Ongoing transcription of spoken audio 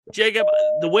Jacob,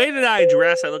 the way that I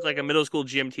dress, I look like a middle school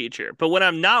gym teacher. But when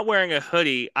I'm not wearing a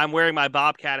hoodie, I'm wearing my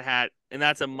Bobcat hat, and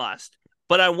that's a must.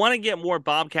 But I want to get more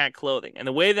Bobcat clothing. And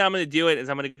the way that I'm going to do it is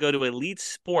I'm going to go to Elite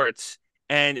Sports.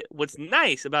 And what's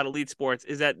nice about Elite Sports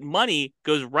is that money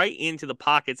goes right into the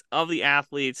pockets of the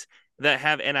athletes that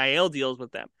have NIL deals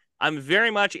with them. I'm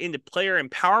very much into player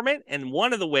empowerment. And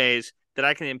one of the ways that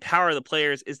I can empower the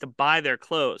players is to buy their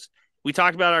clothes. We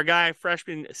talked about our guy,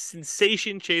 freshman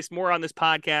sensation Chase Moore on this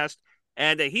podcast,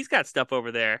 and he's got stuff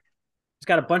over there. He's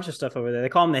got a bunch of stuff over there. They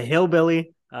call him the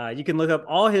Hillbilly. You can look up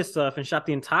all his stuff and shop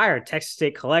the entire Texas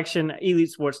State collection at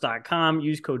elitesports.com.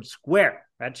 Use code SQUARE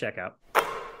at checkout.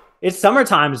 It's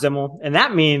summertime, Zimmel, and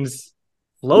that means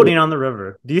floating on the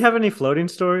river. Do you have any floating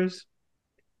stories?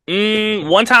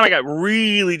 One time I got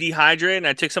really dehydrated, and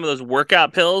I took some of those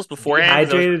workout pills beforehand.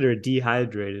 Dehydrated or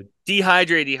dehydrated?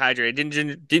 Dehydrated.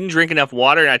 Didn't drink enough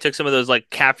water, and I took some of those like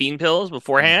caffeine pills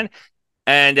beforehand.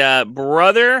 And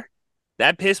brother,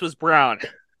 that piss was brown.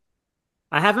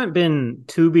 I haven't been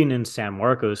tubing in San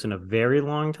Marcos in a very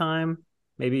long time.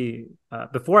 Maybe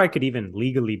before I could even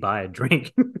legally buy a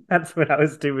drink. That's when I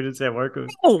was tubing in San Marcos.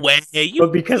 No way.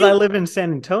 But because I live in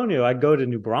San Antonio, I go to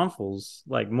New Braunfels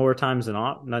like more times than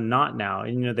not now.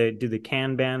 And, you know, they do the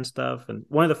can ban stuff. And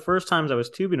one of the first times I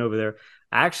was tubing over there,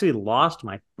 I actually lost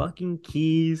my fucking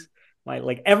keys, my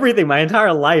like everything, my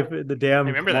entire life in the damn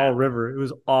small river. It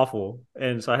was awful.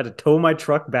 And so I had to tow my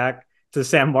truck back to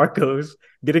San Marcos,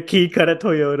 get a key cut at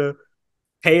Toyota,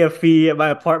 pay a fee at my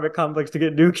apartment complex to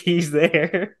get new keys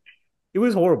there. It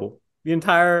was horrible. The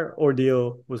entire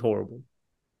ordeal was horrible.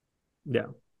 Yeah.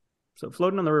 So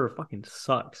floating on the river fucking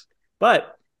sucks.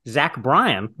 But Zach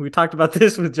Bryan, we talked about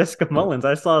this with Jessica Mullins.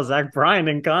 I saw Zach Bryan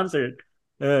in concert.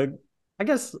 I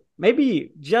guess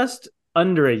maybe just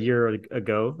under a year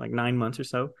ago, like 9 months or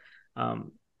so.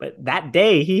 But that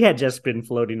day, he had just been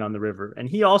floating on the river, and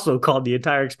he also called the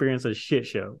entire experience a shit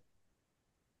show.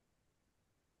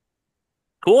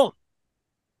 Cool.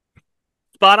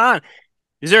 Spot on.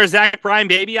 Is there a Zach Bryan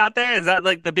baby out there? Is that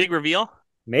like the big reveal?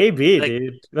 Maybe, like,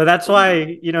 dude. But that's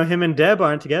why, you know, him and Deb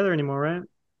aren't together anymore, right?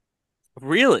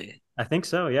 Really? I think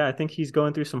so, yeah. I think he's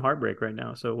going through some heartbreak right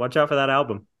now, so watch out for that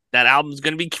album. That album's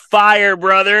going to be fire,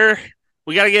 brother.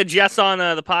 We got to get Jess on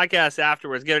the podcast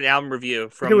afterwards. Get an album review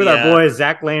from with our boy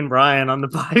Zach Lane Bryan on the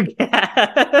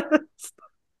podcast.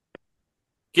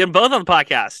 Get them both on the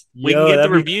podcast. We can get the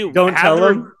review. Don't tell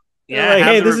them. Yeah, like,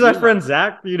 hey, this is our friend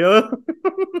Zach. You know,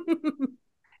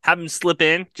 have him slip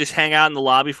in, just hang out in the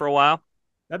lobby for a while.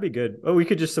 That'd be good. Oh, we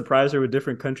could just surprise her with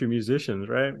different country musicians,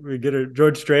 right? We get her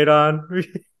George Strait on.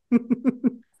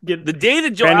 Get the day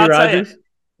that George Rogers.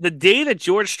 The day that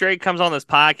George Strait comes on this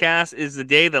podcast is the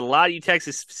day that a lot of you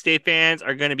Texas State fans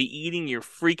are going to be eating your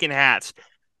freaking hats.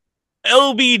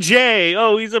 LBJ,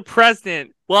 oh, he's a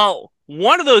president. Well,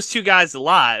 one of those two guys is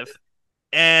alive,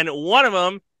 and one of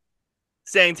them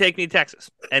saying, take me to Texas,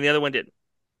 and the other one didn't.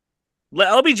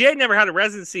 LBJ never had a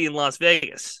residency in Las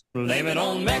Vegas. Blame it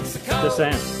on Mexico. Just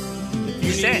saying.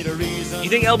 You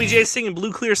think LBJ is singing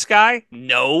Blue Clear Sky?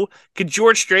 No. Could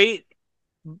George Strait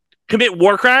commit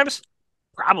war crimes?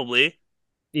 Probably.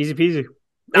 Easy peasy.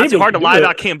 Not too hard to lie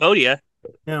about Cambodia.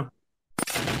 Yeah.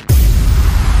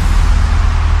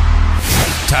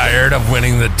 Tired of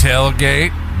winning the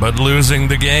tailgate, but losing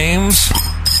the games?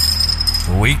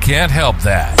 We can't help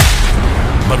that.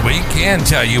 But we can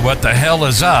tell you what the hell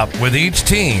is up with each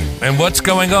team and what's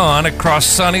going on across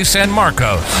sunny San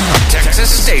Marcos. Texas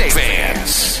State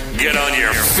fans, get on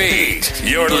your feet.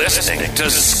 You're listening to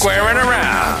Squarin'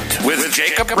 Around with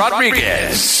Jacob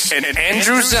Rodriguez and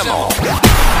Andrew Zimmel.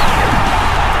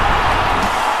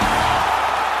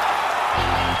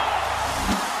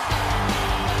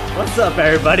 What's up,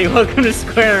 everybody? Welcome to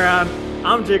Squarin' Around.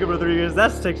 I'm Jacob Rodriguez.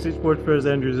 That's Texas State Sports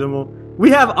President Andrew Zimmel.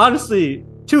 We have, honestly,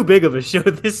 too big of a show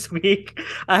this week.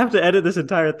 I have to edit this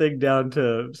entire thing down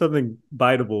to something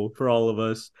biteable for all of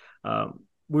us.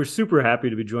 We're super happy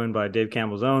to be joined by Dave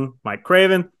Campbell's own Mike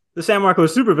Craven, the San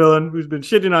Marcos supervillain who's been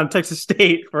shitting on Texas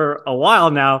State for a while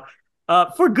now.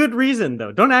 For good reason,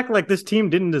 though. Don't act like this team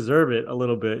didn't deserve it a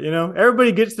little bit. You know,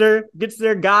 everybody gets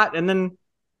their got, and then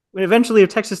eventually, if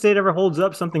Texas State ever holds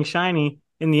up something shiny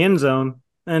in the end zone,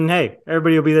 then hey,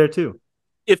 everybody will be there too.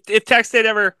 If Texas State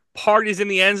ever parties in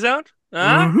the end zone,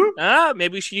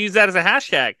 maybe we should use that as a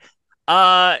hashtag.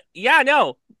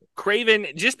 Craven,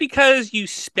 just because you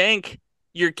spank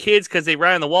your kids because they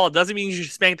ride on the wall doesn't mean you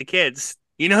should spank the kids.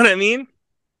 You know what I mean?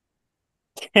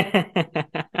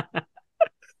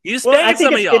 You spank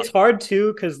some of y'all. It's hard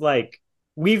too because like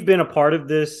we've been a part of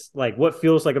this, like what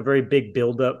feels like a very big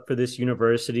buildup for this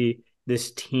university,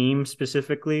 this team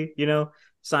specifically, you know,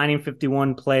 signing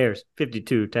 51 players,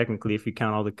 52 technically if you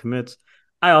count all the commits.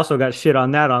 I also got shit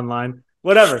on that online.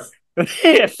 Whatever.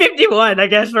 51, I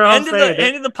guess we're all saying.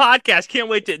 End of the podcast. Can't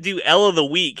wait to do L of the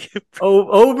week.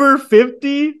 Over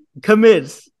 50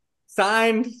 commits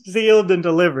signed, sealed, and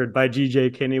delivered by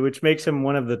GJ Kinney, which makes him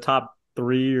one of the top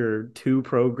 3 or 2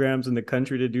 programs in the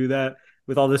country to do that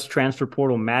with all this transfer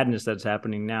portal madness that's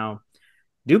happening now.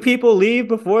 Do people leave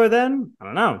before then? I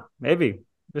don't know. Maybe.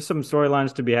 There's some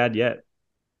storylines to be had yet.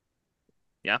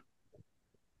 Yeah.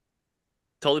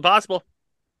 Totally possible.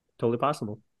 Totally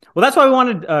possible. Well, that's why we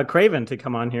wanted Craven to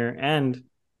come on here and,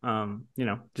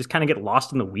 just kind of get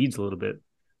lost in the weeds a little bit.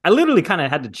 I literally kind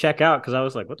of had to check out because I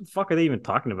was like, what the fuck are they even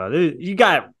talking about? You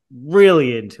got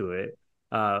really into it.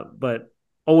 But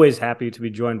always happy to be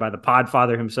joined by the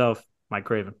podfather himself, Mike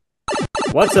Craven.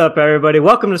 What's up, everybody?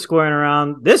 Welcome to Squarin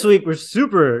Around. This week, we're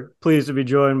super pleased to be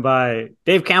joined by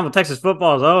Dave Campbell, Texas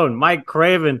football's own, Mike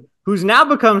Craven, who's now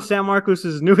become San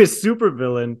Marcos' newest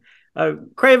supervillain.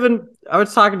 Craven, I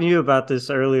was talking to you about this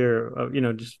earlier,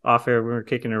 just off air when we were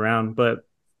kicking around, but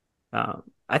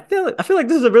I feel like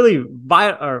this is a really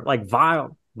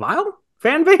vile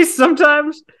fan base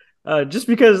sometimes, just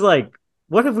because,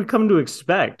 what have we come to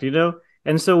expect,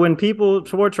 And so when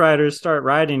sports writers start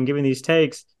writing, giving these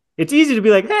takes, it's easy to be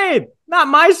like, hey, not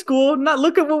my school,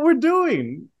 look at what we're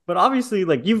doing. But obviously,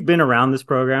 you've been around this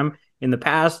program in the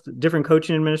past, different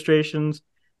coaching administrations.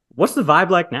 What's the vibe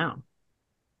like now?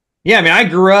 Yeah, I mean, I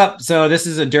grew up, so this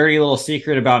is a dirty little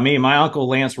secret about me. My uncle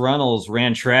Lance Runnels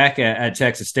ran track at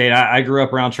Texas State. I grew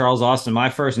up around Charles Austin. My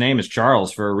first name is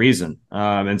Charles for a reason.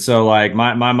 And so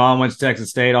my mom went to Texas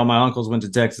State. All my uncles went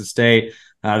to Texas State.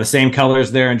 The same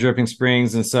colors there in Dripping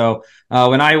Springs. And so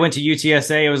when I went to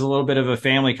UTSA, it was a little bit of a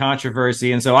family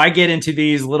controversy. And so I get into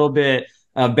these little bit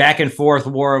back and forth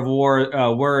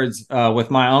words with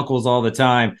my uncles all the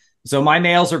time. So my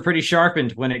nails are pretty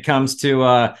sharpened when it comes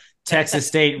to Texas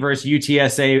State versus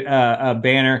UTSA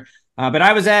banner. But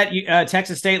I was at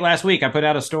Texas State last week. I put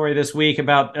out a story this week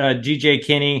about GJ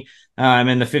Kinney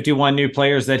and the 51 new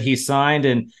players that he signed.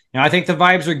 And I think the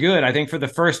vibes are good. I think for the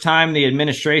first time, the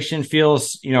administration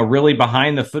feels, really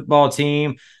behind the football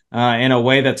team in a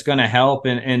way that's going to help.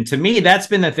 And to me, that's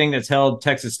been the thing that's held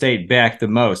Texas State back the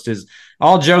most. Is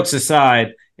all jokes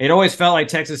aside, it always felt like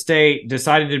Texas State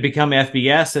decided to become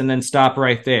FBS and then stop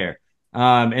right there.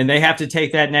 And they have to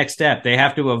take that next step. They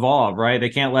have to evolve, right? They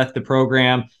can't let the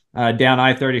program down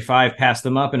I-35 pass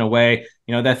them up in a way,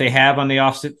 that they have on the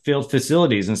off-field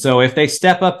facilities. And so if they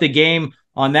step up the game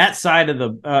on that side of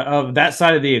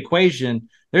the equation,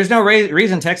 there's no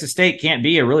reason Texas State can't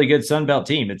be a really good Sun Belt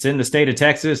team. It's in the state of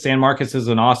Texas. San Marcos is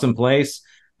an awesome place.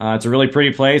 It's a really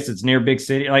pretty place. It's near big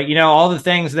city. All the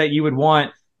things that you would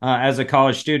want as a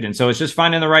college student. So it's just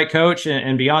finding the right coach.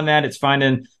 And beyond that, it's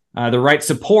finding the right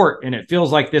support. And it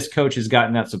feels like this coach has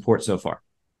gotten that support so far.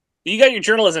 You got your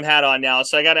journalism hat on now,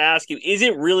 so I got to ask you, is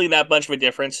it really that much of a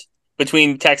difference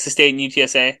between Texas State and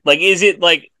UTSA? Is it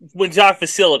when you talk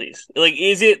facilities,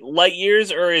 is it light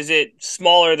years or is it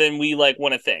smaller than we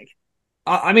want to think?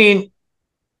 I mean,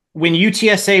 when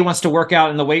UTSA wants to work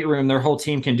out in the weight room, their whole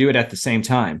team can do it at the same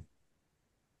time.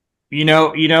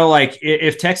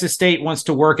 If Texas State wants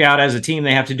to work out as a team,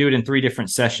 they have to do it in 3 different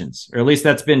sessions, or at least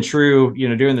that's been true,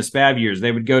 during the SPAB years.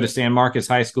 They would go to San Marcos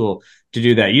High School to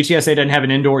do that. UTSA doesn't have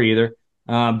an indoor either.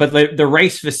 But the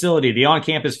race facility, the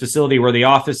on-campus facility where the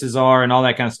offices are and all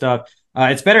that kind of stuff,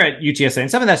 it's better at UTSA. And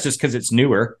some of that's just because it's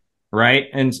newer, right?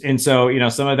 And so,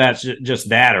 some of that's just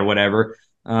that or whatever.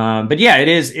 But yeah, it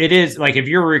is if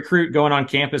you're a recruit going on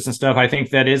campus and stuff, I think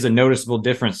that is a noticeable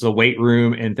difference, the weight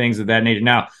room and things of that nature.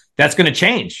 Now, that's going to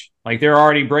change. They're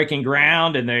already breaking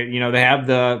ground and they have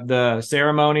the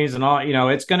ceremonies and all,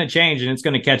 it's going to change and it's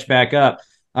going to catch back up.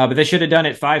 But they should have done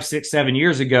it 5, 6, 7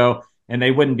 years ago and they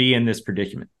wouldn't be in this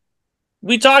predicament.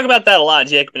 We talk about that a lot,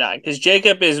 Jacob and I, because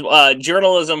Jacob is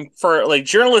journalism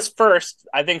journalist first,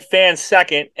 I think fans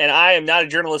second, and I am not a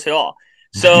journalist at all.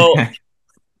 So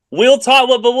we'll talk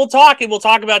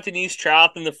about Denise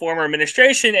Trouth and the former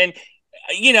administration. And,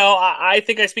 I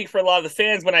think I speak for a lot of the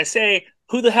fans when I say,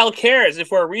 who the hell cares if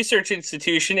we're a research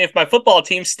institution, if my football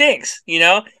team stinks,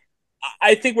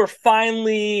 I think we're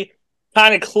finally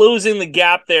kind of closing the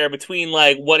gap there between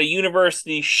what a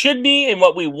university should be and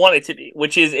what we want it to be,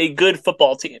 which is a good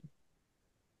football team.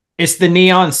 It's the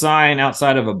neon sign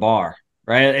outside of a bar,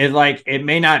 right? It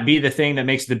may not be the thing that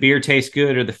makes the beer taste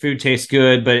good or the food taste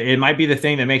good, but it might be the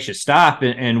thing that makes you stop.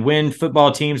 And when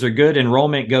football teams are good,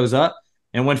 enrollment goes up.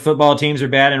 And when football teams are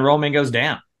bad, enrollment goes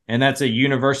down. And that's a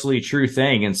universally true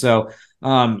thing. And so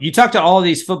you talk to all of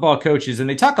these football coaches and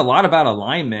they talk a lot about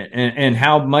alignment and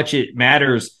how much it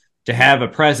matters to have a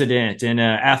president and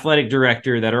an athletic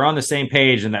director that are on the same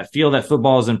page and that feel that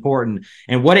football is important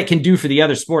and what it can do for the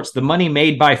other sports. The money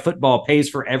made by football pays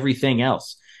for everything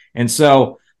else. And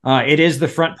so it is the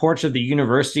front porch of the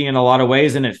university in a lot of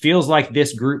ways. And it feels like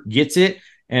this group gets it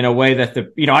in a way that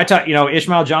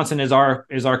Ishmael Johnson is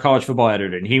our college football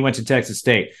editor, and he went to Texas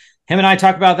State. Him and I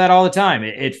talk about that all the time.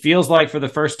 It feels like for the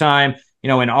first time, in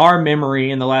our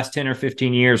memory in the last 10 or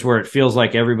 15 years, where it feels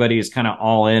like everybody is kind of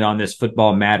all in on this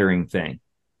football mattering thing.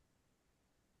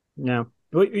 Yeah.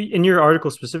 In your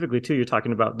article specifically, too, you're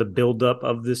talking about the buildup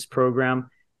of this program.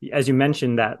 As you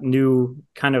mentioned, that new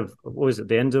kind of, what was it,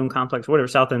 the end zone complex, whatever,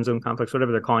 South End Zone complex,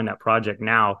 whatever they're calling that project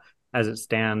now as it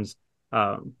stands.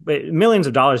 But millions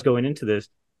of dollars going into this.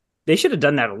 They should have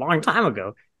done that a long time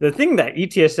ago. The thing that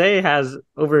ETSA has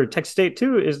over Texas State,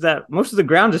 too, is that most of the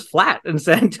ground is flat in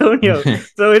San Antonio.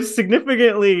 So it's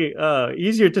significantly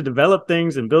easier to develop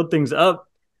things and build things up.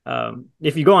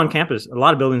 If you go on campus, a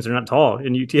lot of buildings are not tall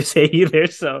in UTSA either.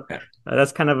 So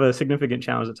that's kind of a significant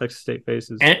challenge that Texas State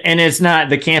faces. And it's not,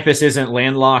 the campus isn't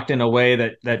landlocked in a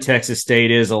way that Texas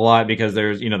State is a lot, because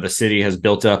there's, the city has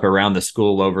built up around the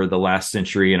school over the last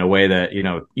century in a way that,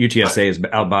 UTSA is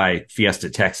out by Fiesta,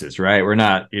 Texas, right?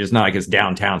 It's not like it's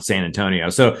downtown San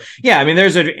Antonio. So yeah, I mean,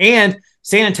 and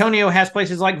San Antonio has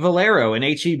places like Valero and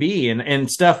HEB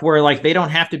and stuff where like they don't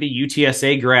have to be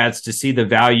UTSA grads to see the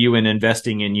value in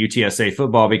investing in UTSA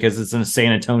football, because it's a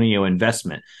San Antonio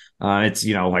investment. It's,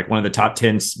 like one of the top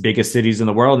 10 biggest cities in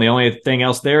the world. And the only thing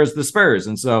else there is the Spurs.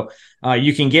 And so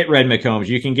you can get Red McCombs,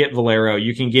 you can get Valero,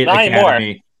 you can get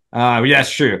Academy.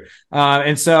 That's true.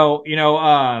 And so,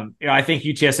 I think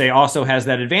UTSA also has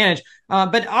that advantage.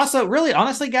 But also, really,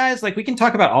 honestly, guys, like we can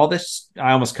talk about all this.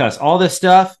 I almost cuss all this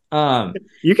stuff.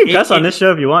 You can cuss on this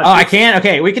show if you want. Oh, I can.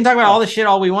 Okay, we can talk about all this shit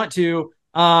all we want to.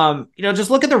 Just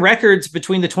look at the records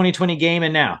between the 2020 game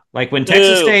and now. Like when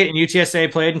Texas State and UTSA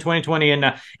played in 2020,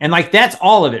 and like that's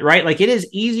all of it, right? Like it is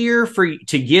easier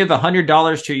to give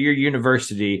 $100 to your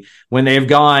university when they've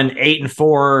gone 8-4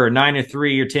 or 9-3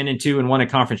 or 10-2 and won a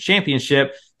conference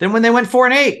championship than when they went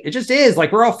 4-8. It just is.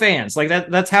 Like we're all fans. Like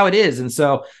that's how it is. And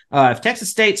so if Texas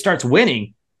State starts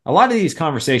winning, a lot of these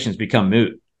conversations become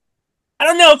moot. I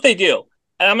don't know if they do.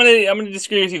 And I'm gonna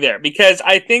disagree with you there, because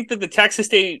I think that the Texas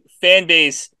State fan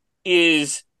base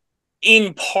is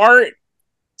in part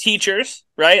teachers,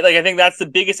 right? Like I think that's the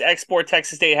biggest export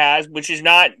Texas State has, which is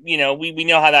not, we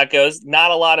know how that goes. Not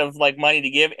a lot of like money to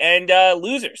give, and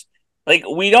losers. Like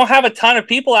we don't have a ton of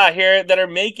people out here that are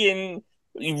making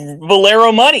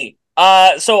Valero money.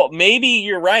 So maybe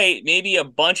you're right. Maybe a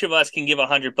bunch of us can give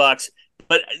 $100,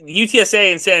 but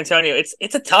UTSA and San Antonio,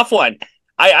 it's a tough one.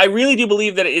 I really do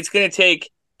believe that it's going to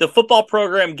take the football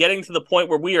program getting to the point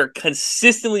where we are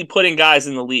consistently putting guys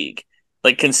in the league,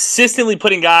 like consistently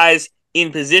putting guys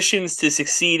in positions to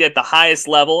succeed at the highest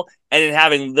level, and then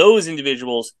having those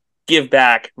individuals give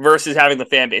back versus having the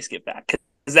fan base give back.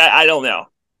 Is that, I don't know.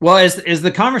 Well, is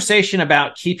the conversation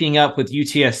about keeping up with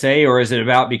UTSA, or is it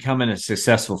about becoming a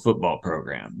successful football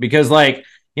program? Because like,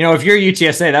 if you're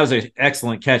UTSA, that was an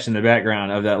excellent catch in the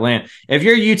background of that land. If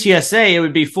you're UTSA, it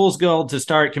would be fool's gold to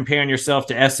start comparing yourself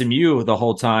to SMU the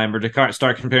whole time, or to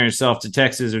start comparing yourself to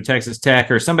Texas or Texas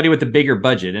Tech or somebody with a bigger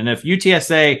budget. And if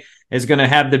UTSA is going to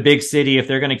have the big city, if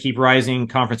they're going to keep rising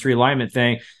conference realignment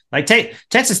thing, like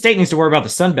Texas State needs to worry about the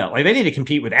Sun Belt. Like they need to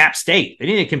compete with App State. They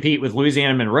need to compete with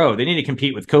Louisiana Monroe. They need to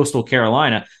compete with Coastal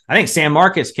Carolina. I think San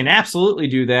Marcos can absolutely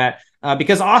do that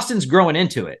because Austin's growing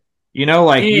into it.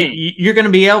 You're going to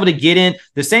be able to get in.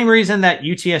 The same reason that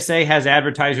UTSA has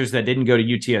advertisers that didn't go to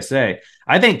UTSA.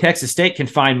 I think Texas State can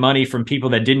find money from people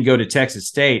that didn't go to Texas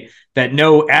State that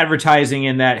know advertising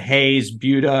in that Hayes,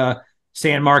 Buda,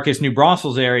 San Marcos, New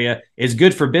Braunfels area is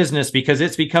good for business because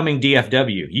it's becoming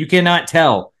DFW. You cannot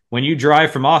tell. When you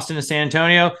drive from Austin to San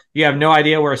Antonio, you have no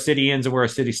idea where a city ends and where a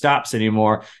city stops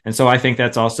anymore. And so I think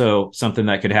that's also something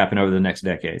that could happen over the next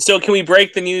decade. So can we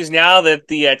break the news now that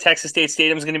the Texas State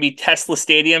Stadium is going to be Tesla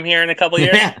Stadium here in a couple of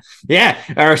years? Yeah.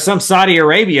 Or some Saudi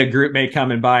Arabia group may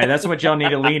come and buy it. That's what y'all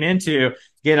need to lean into.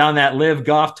 Get on that live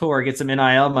golf tour, get some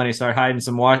NIL money, start hiding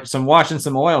some washing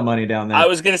some oil money down there. I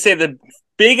was going to say the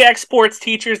big exports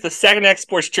teachers, the second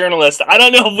exports journalists. I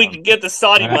don't know if we can get the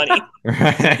Saudi money.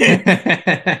 Right.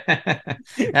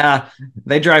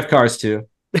 They drive cars too.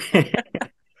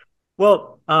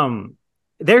 Well,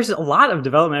 there's a lot of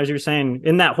development, as you were saying,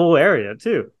 in that whole area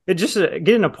too. It just get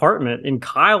an apartment in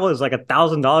Kyle is like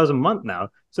 $1,000 a month now.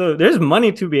 So there's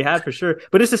money to be had for sure.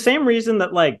 But it's the same reason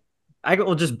that like I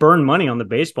will just burn money on the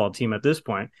baseball team at this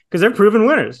point because they're proven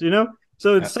winners,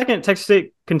 So the second Texas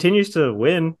State continues to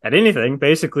win at anything,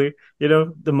 basically,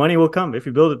 the money will come. If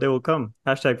you build it, they will come.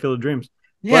 # Field of Dreams.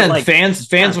 Yeah, and like fans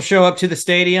will show up to the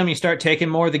stadium. You start taking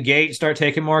more of the gate, start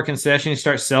taking more concessions, you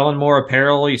start selling more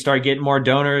apparel, you start getting more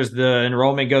donors. The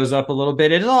enrollment goes up a little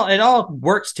bit. It all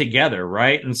works together,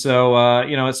 right? And so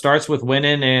it starts with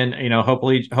winning, and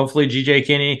hopefully GJ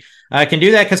Kinney can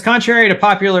do that, because contrary to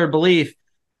popular belief,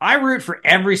 I root for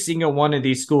every single one of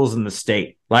these schools in the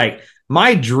state. Like,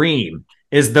 my dream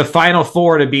is the Final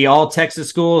Four to be all Texas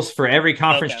schools, for every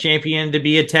conference champion to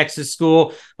be a Texas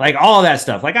school, like all of that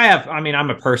stuff. Like, I'm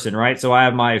a person, right? So I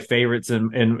have my favorites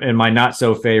and my not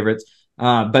so favorites.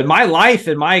 But my life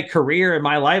and my career and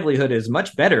my livelihood is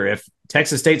much better if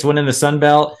Texas State's winning the Sun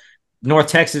Belt, North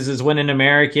Texas is winning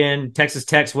American, Texas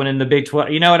Tech's winning the Big 12.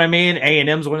 You know what I mean?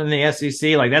 A&M's winning the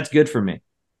SEC. Like, that's good for me.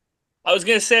 I was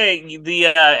gonna say the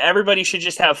everybody should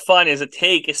just have fun as a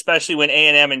take, especially when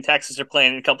A&M and Texas are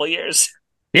playing in a couple of years.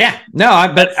 Yeah,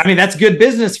 no, but I mean, that's good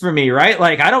business for me, right?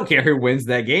 Like, I don't care who wins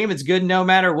that game; it's good no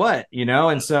matter what,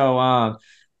 And so,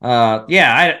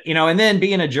 and then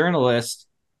being a journalist,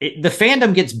 the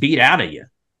fandom gets beat out of you.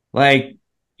 Like,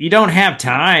 you don't have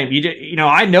time.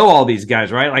 I know all these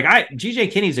guys, right? Like,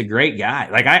 GJ Kinney's a great guy.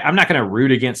 Like, I'm not going to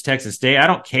root against Texas State. I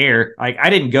don't care. Like, I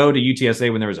didn't go to UTSA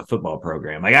when there was a football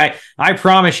program. Like, I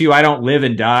promise you, I don't live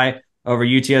and die over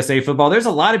UTSA football. There's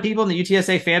a lot of people in the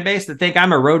UTSA fan base that think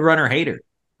I'm a Roadrunner hater.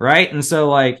 Right. And so,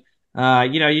 like,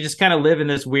 you just kind of live in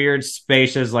this weird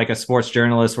space as like a sports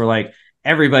journalist where, like,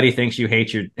 everybody thinks you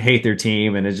hate their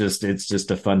team. And it's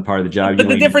just a fun part of the job. But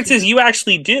the difference is you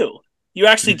actually do. You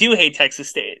actually do hate Texas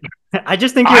State. I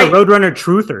just think you're a Roadrunner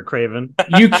truther, Craven.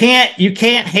 You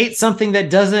can't hate something that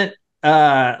doesn't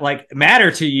matter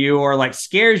to you, or like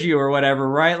scares you or whatever,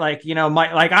 right? Like,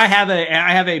 I have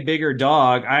a bigger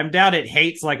dog. I'm down it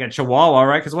hates like a Chihuahua,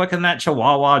 right? Because what can that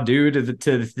Chihuahua do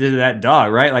to that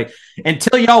dog, right? Like,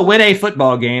 until y'all win a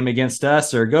football game against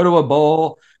us, or go to a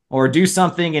bowl, or do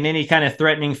something in any kind of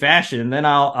threatening fashion, then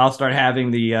I'll start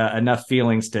having the enough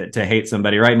feelings to hate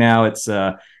somebody. Right now, it's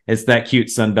that cute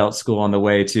Sunbelt school on the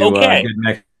way to good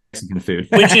Mexican food,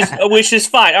 which is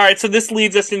fine. All right, so this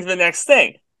leads us into the next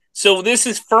thing. So this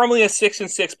is firmly a 6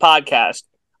 and 6 podcast.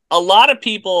 A lot of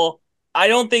people, I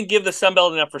don't think, give the Sun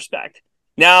Belt enough respect.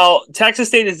 Now, Texas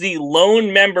State is the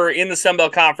lone member in the Sun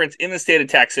Belt Conference in the state of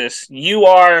Texas. You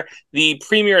are the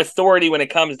premier authority when it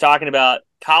comes to talking about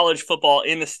college football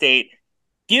in the state.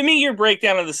 Give me your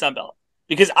breakdown of the Sun Belt,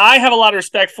 because I have a lot of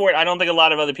respect for it. I don't think a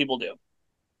lot of other people do.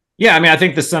 Yeah, I mean, I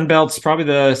think the Sun Belt's probably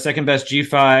the second best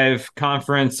G5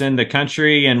 conference in the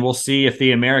country, and we'll see if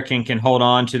the American can hold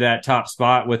on to that top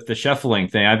spot with the shuffling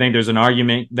thing. I think there's an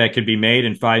argument that could be made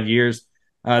in 5 years.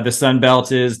 The Sun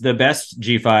Belt is the best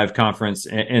G5 conference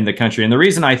in the country. And the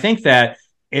reason I think that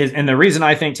is, and the reason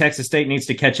I think Texas State needs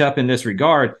to catch up in this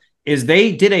regard, is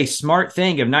they did a smart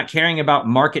thing of not caring about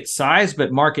market size,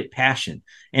 but market passion.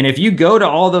 And if you go to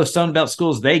all those Sun Belt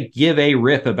schools, they give a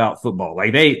rip about football.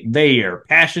 Like, they are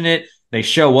passionate. They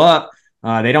show up.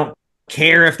 They don't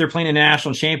care if they're playing a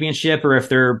national championship or if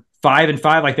they're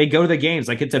 5-5. Like, they go to the games.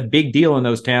 Like, it's a big deal in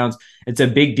those towns. It's a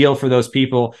big deal for those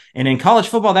people. And in college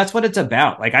football, that's what it's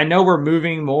about. Like, I know we're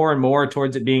moving more and more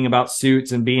towards it being about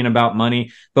suits and being about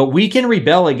money, but we can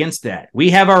rebel against that. We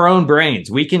have our own brains.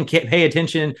 We can pay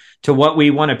attention to what we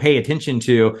want to pay attention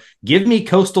to. Give me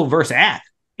Coastal versus App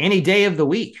any day of the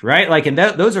week, right? Like, and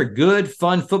those are good,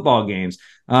 fun football games.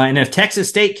 And if Texas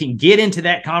State can get into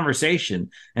that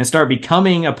conversation and start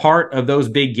becoming a part of those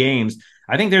big games,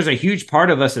 I think there's a huge part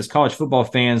of us as college football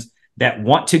fans that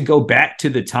want to go back to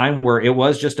the time where it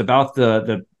was just about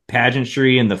the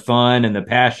pageantry and the fun and the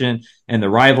passion and the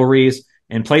rivalries.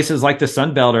 And places like the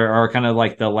Sun Belt are kind of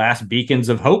like the last beacons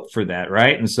of hope for that,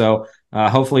 right? And so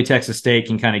hopefully Texas State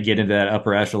can kind of get into that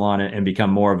upper echelon and become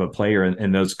more of a player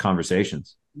in those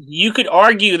conversations. You could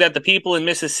argue that the people in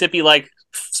Mississippi like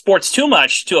sports too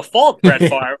much, to a fault, Brett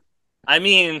Favre. I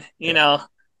mean,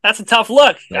 that's a tough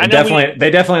look. They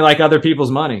definitely like other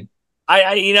people's money.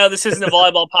 This isn't a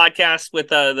volleyball podcast with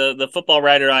the football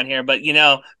writer on here, but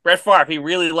Brett Favre, he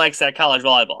really likes that college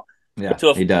volleyball. Yeah,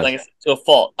 he does. To a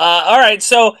fault. All right,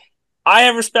 so I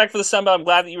have respect for the Sun Belt. I'm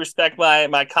glad that you respect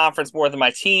my conference more than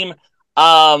my team.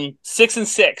 6 and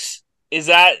 6. Is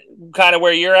that kind of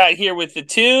where you're at here with the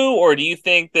 2, or do you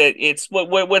think that it's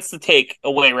what's the take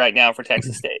away right now for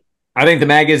Texas State? I think the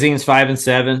magazine's 5 and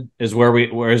 7 is where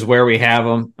we have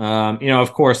them.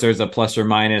 Of course, there's a plus or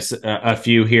minus a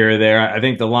few here or there. I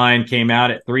think the line came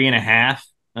out at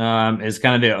 3.5. Is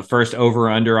kind of the first over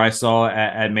under I saw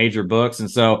at major books, and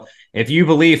so if you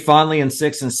believe fondly in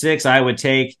 6 and 6, I would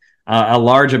take a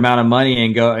large amount of money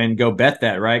and go bet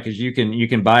that, right? Because you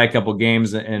can buy a couple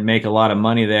games and make a lot of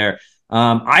money there.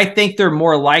 I think they're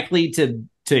more likely to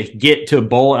to get to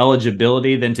bowl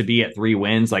eligibility than to be at 3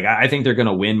 wins. Like, I think they're going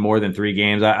to win more than 3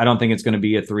 games. I don't think it's going to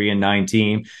be a 3-9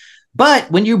 team. But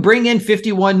when you bring in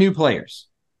 51 new players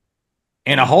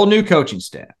and a whole new coaching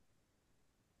staff,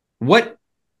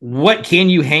 what can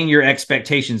you hang your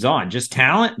expectations on? Just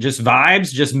talent, just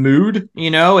vibes, just mood,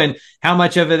 and how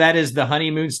much of that is the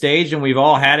honeymoon stage? And we've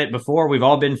all had it before. We've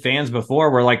all been fans before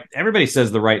where like everybody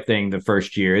says the right thing the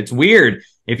first year. It's weird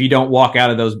if you don't walk out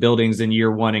of those buildings in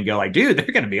year 1 and go like, dude, they're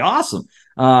going to be awesome.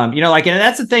 And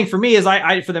that's the thing for me is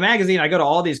I for the magazine, I go to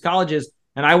all these colleges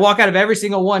and I walk out of every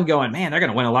single one going, man, they're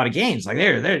going to win a lot of games. Like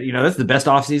they're, that's the best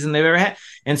offseason they've ever had.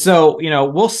 And so,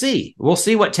 we'll see. We'll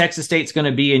see what Texas State's going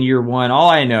to be in year 1. All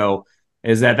I know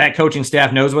is that coaching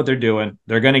staff knows what they're doing.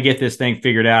 They're going to get this thing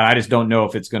figured out. I just don't know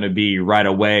if it's going to be right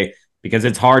away because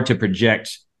it's hard to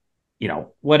project,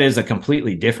 what is a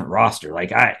completely different roster.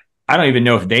 Like I don't even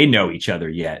know if they know each other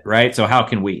yet. Right. So how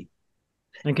can we?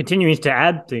 And continuing to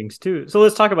add things too. So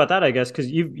let's talk about that, I guess, because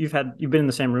you've been in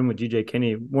the same room with GJ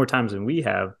Kinney more times than we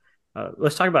have.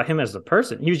 Let's talk about him as a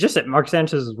person. He was just at Mark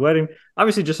Sanchez's wedding.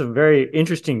 Obviously, just a very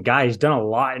interesting guy. He's done a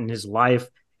lot in his life,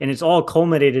 and it's all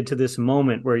culminated to this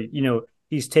moment where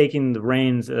he's taking the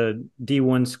reins at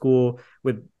D1 school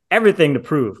with everything to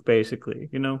prove, basically.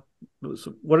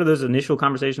 So what are those initial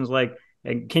conversations like?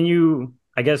 And can you?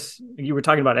 I guess you were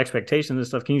talking about expectations and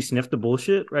stuff. Can you sniff the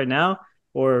bullshit right now?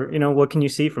 Or, what can you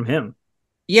see from him?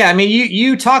 Yeah, I mean,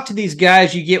 you talk to these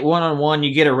guys, you get one-on-one,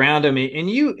 you get around them,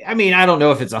 and I don't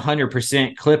know if it's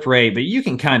 100% clip rate, but you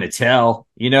can kind of tell,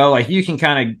 like you can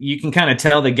kind of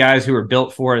tell the guys who are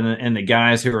built for it and the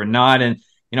guys who are not. And,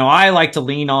 I like to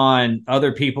lean on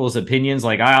other people's opinions.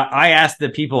 Like I ask the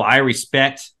people I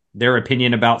respect their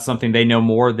opinion about something they know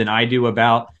more than I do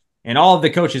about. And all of the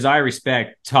coaches I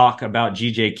respect talk about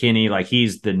GJ Kinney like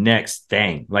he's the next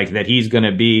thing, like that he's going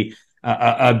to be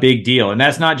a big deal. And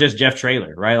that's not just Jeff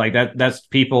Traylor, right? Like that's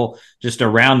people just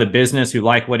around the business who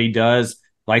like what he does,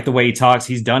 like the way he talks.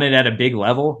 He's done it at a big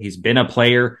level. He's been a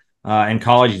player in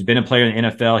college. He's been a player in the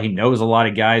NFL. He knows a lot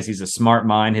of guys. He's a smart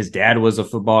mind. His dad was a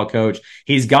football coach.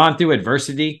 He's gone through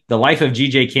adversity. The life of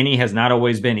GJ Kinney has not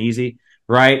always been easy,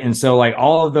 right? And so like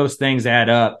all of those things add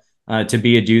up to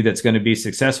be a dude that's going to be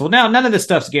successful. Now, none of this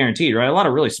stuff's guaranteed, right? A lot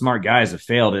of really smart guys have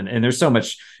failed, and there's so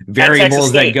much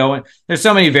variables that go in. There's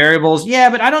so many variables. Yeah,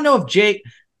 but I don't know if Jake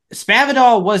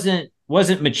Spavital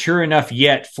wasn't mature enough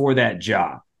yet for that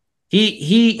job.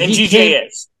 He GJ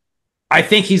is. I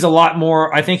think he's a lot more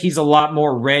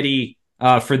ready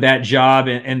for that job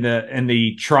and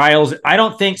the trials. I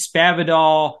don't think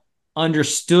Spavital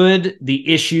understood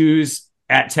the issues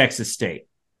at Texas State.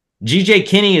 GJ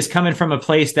Kinney is coming from a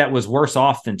place that was worse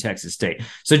off than Texas State.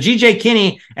 So GJ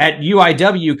Kinney at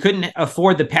UIW couldn't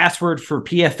afford the password for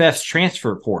PFF's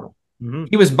transfer portal. Mm-hmm.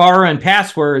 He was borrowing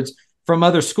passwords from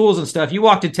other schools and stuff. You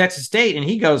walk to Texas State and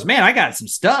he goes, man, I got some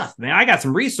stuff, man. I got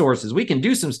some resources. We can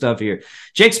do some stuff here.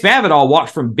 Jake Spavital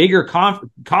walked from bigger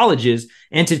colleges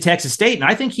into Texas State. And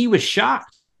I think he was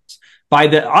shocked by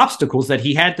the obstacles that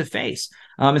he had to face.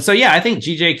 And so, yeah, I think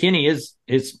GJ Kinney I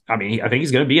think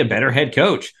he's going to be a better head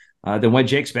coach than what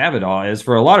Jake Spavital is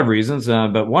for a lot of reasons.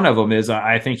 But one of them is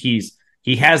I think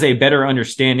he has a better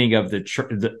understanding of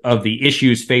the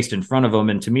issues faced in front of him.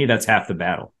 And to me, that's half the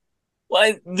battle.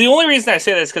 Well, the only reason I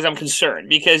say that is because I'm concerned,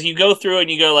 because you go through it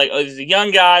and you go like, oh, he's a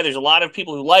young guy. There's a lot of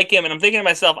people who like him. And I'm thinking to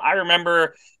myself, I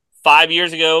remember 4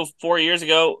 years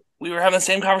ago, we were having the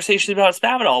same conversation about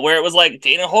Spavital, where it was like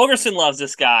Dana Holgerson loves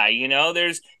this guy.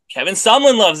 There's Kevin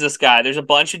Sumlin loves this guy. There's a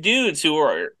bunch of dudes who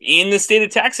are in the state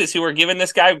of Texas who are giving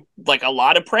this guy like a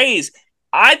lot of praise.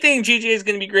 I think GJ is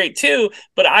going to be great too,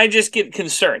 but I just get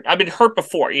concerned. I've been hurt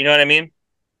before. You know what I mean?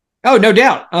 Oh, no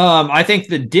doubt. I think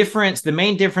the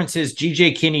main difference is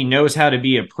GJ Kinney knows how to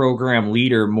be a program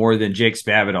leader more than Jake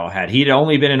Spavital had. He'd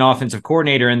only been an offensive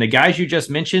coordinator, and the guys you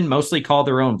just mentioned mostly call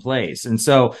their own plays. And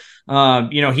so,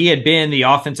 he had been the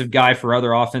offensive guy for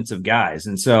other offensive guys.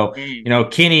 And so,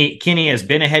 Kinney has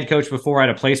been a head coach before at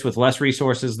a place with less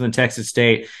resources than Texas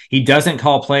State. He doesn't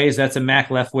call plays. That's a Mac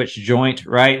Leftwich joint,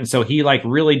 right? And so he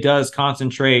really does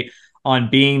concentrate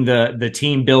on being the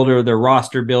team builder, the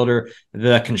roster builder,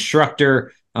 the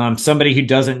constructor, somebody who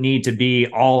doesn't need to be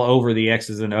all over the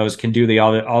X's and O's, can do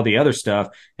all the other stuff.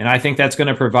 And I think that's going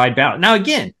to provide balance. Now,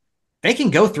 again, they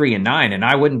can go 3-9 and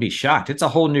I wouldn't be shocked. It's a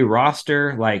whole new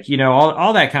roster,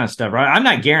 all that kind of stuff, right? I'm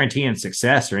not guaranteeing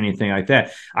success or anything like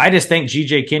that. I just think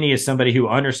GJ Kinney is somebody who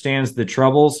understands the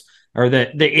troubles or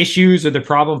the issues or the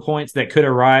problem points that could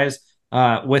arise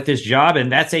with this job.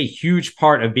 And that's a huge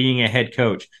part of being a head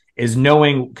coach, is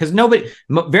knowing, because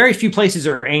very few places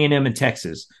are A&M in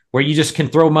Texas where you just can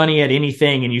throw money at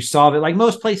anything and you solve it. Like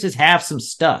most places have some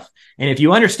stuff And if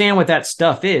you understand what that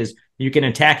stuff is, you can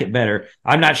attack it better.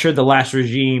 I'm not sure the last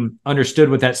regime understood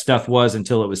what that stuff was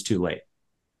until it was too late.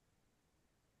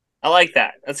 I like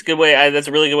that. That's a good way. That's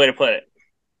a really good way to put it.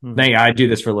 I do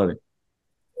this for a living.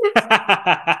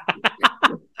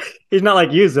 He's not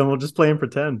like you, Zim. We'll just play and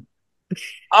pretend.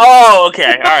 Oh,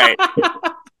 okay. All right.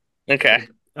 Okay.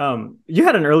 You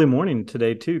had an early morning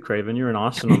today too, Craven. You were in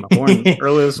Austin on the horn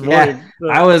early this morning.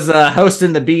 Yeah, I was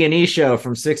hosting the B&E show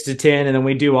from 6 to 10, and then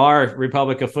we do our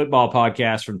Republic of Football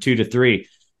podcast from 2 to 3.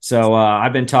 So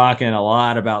I've been talking a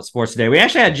lot about sports today. We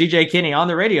actually had GJ Kinney on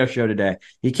the radio show today.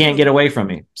 He can't get away from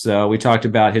me. So we talked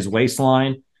about his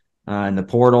waistline and the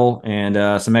portal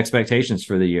and some expectations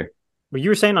for the year. But you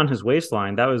were saying on his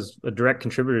waistline, that was a direct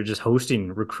contributor to just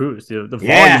hosting recruits, the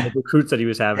volume of recruits that he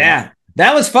was having. Yeah,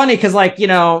 that was funny because, like, he's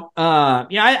a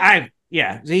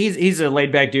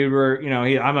laid back dude.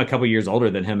 I'm a couple years older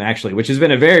than him actually, which has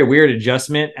been a very weird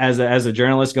adjustment as a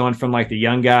journalist, going from like the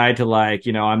young guy to like,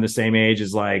 I'm the same age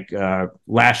as like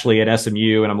Lashley at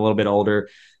SMU, and I'm a little bit older.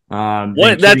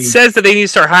 That says that they need to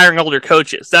start hiring older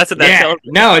coaches. That's what that tells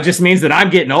me. No, it just means that I'm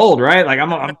getting old, right? Like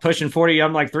I'm pushing 40.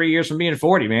 I'm like 3 years from being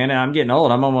 40, man. And I'm getting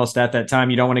old. I'm almost at that time.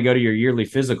 You don't want to go to your yearly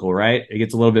physical, right? It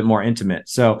gets a little bit more intimate.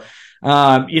 So,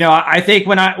 I think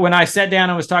when I sat down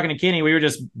and was talking to Kenny, we were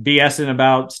just BSing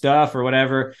about stuff or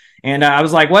whatever. And I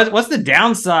was like, what's the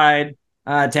downside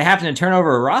to having to turn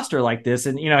over a roster like this?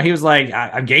 And, he was like,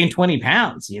 I've gained 20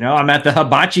 pounds. I'm at the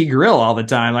hibachi grill all the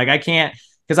time. Like I can't.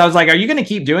 Because I was like, are you going to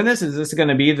keep doing this? Is this going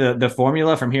to be the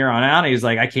formula from here on out? And he's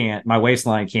like, I can't. My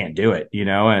waistline can't do it,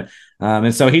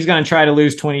 And so he's going to try to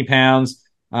lose 20 pounds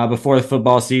before the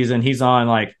football season. He's on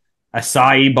like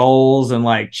acai bowls and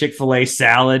like Chick-fil-A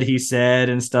salad, he said,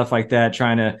 and stuff like that,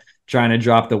 trying to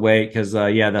drop the weight because,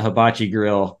 the hibachi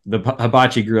grill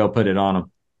put it on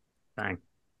him. Dang.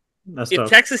 If tough.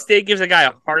 Texas State gives a guy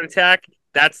a heart attack,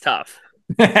 that's tough.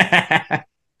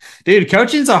 Dude,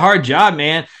 coaching's a hard job,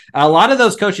 man. A lot of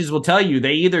those coaches will tell you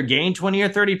they either gain 20 or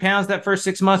 30 pounds that first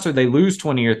 6 months or they lose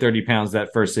 20 or 30 pounds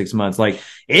that first 6 months. Like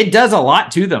it does a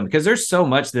lot to them because there's so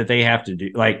much that they have to do.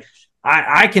 Like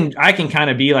I can kind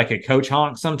of be like a coach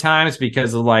honk sometimes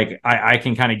because of like I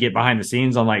can kind of get behind the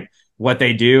scenes on like what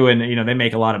they do. And, they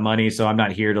make a lot of money. So I'm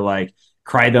not here to like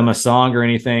cry them a song or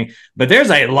anything. But there's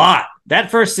a lot.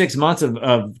 That first 6 months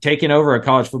of taking over a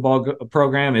college football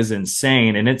program is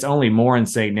insane. And it's only more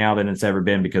insane now than it's ever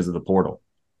been because of the portal.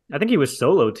 I think he was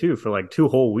solo too for like 2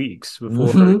 whole weeks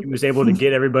before he was able to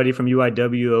get everybody from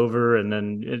UIW over and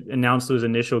then announce those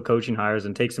initial coaching hires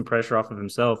and take some pressure off of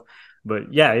himself.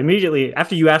 But yeah, immediately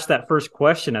after you asked that first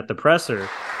question at the presser.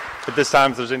 At this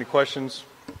time, if there's any questions.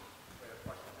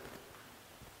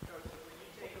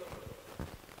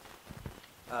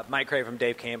 Mike Craven from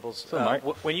Dave Campbell's. So, Mike.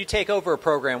 When you take over a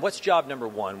program, what's job number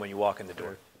one when you walk in the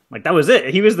door? Like that was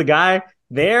it. He was the guy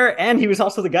there, and he was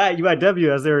also the guy at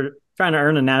UIW as they were trying to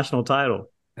earn a national title.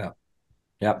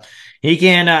 Yep. He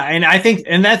can, and I think,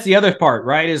 and that's the other part,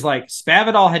 right? Is like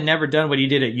Spavital had never done what he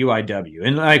did at UIW,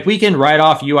 and like we can write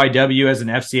off UIW as an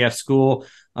FCS school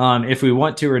if we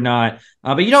want to or not,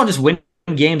 but you don't just win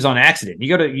games on accident.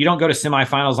 You don't go to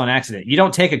semifinals on accident. You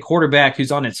don't take a quarterback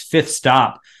who's on its 5th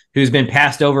stop, who's been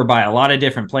passed over by a lot of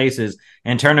different places,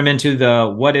 and turn him into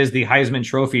what is the Heisman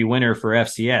Trophy winner for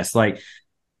FCS. Like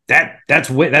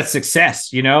that's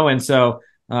success, and so.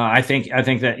 I think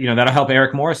that that'll help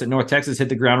Eric Morris at North Texas hit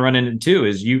the ground running too.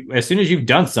 As soon as you've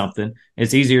done something,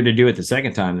 it's easier to do it the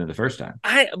second time than the first time.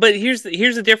 But here's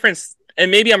the difference, and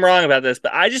maybe I'm wrong about this,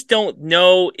 but I just don't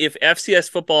know if FCS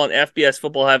football and FBS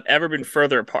football have ever been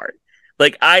further apart.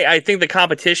 Like I think the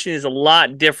competition is a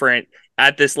lot different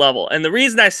at this level, and the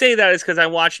reason I say that is because I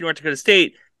watch North Dakota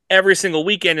State every single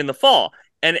weekend in the fall.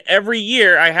 And every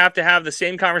year I have to have the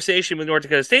same conversation with North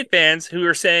Dakota State fans who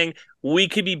are saying we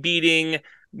could be beating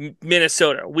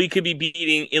Minnesota, we could be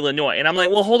beating Illinois. And I'm like,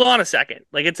 well, hold on a second.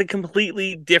 Like, it's a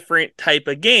completely different type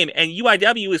of game. And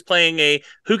UIW is playing a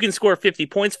who can score 50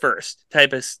 points first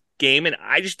type of game. And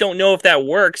I just don't know if that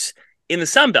works in the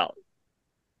Sun Belt.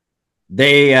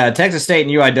 Texas State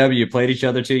and UIW played each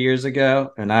other 2 years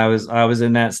ago, and I was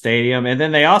in that stadium. And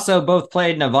then they also both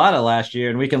played Nevada last year,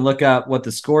 and we can look up what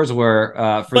the scores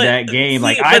were for that game.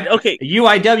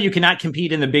 UIW cannot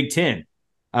compete in the Big Ten.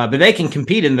 But they can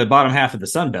compete in the bottom half of the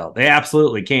Sun Belt. They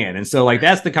absolutely can. And so, like,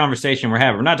 that's the conversation we're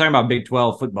having. We're not talking about Big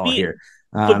 12 football here.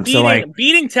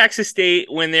 Beating Texas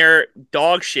State when they're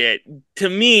dog shit, to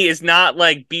me, is not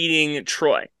like beating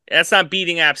Troy. That's not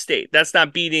beating App State. That's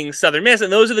not beating Southern Miss. And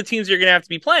those are the teams you're going to have to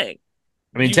be playing.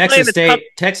 I mean, Texas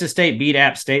State beat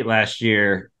App State last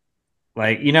year.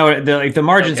 Like, the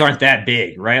margins aren't that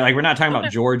big, right? Like, we're not talking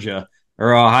about Georgia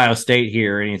or Ohio State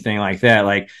here or anything like that.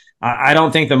 Like, I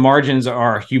don't think the margins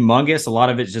are humongous. A lot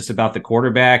of it's just about the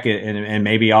quarterback and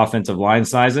maybe offensive line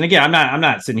size. And again, I'm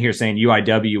not sitting here saying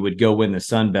UIW would go win the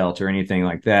Sun Belt or anything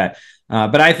like that.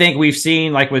 But I think we've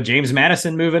seen, like with James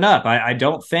Madison moving up, I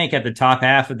don't think at the top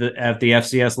half of the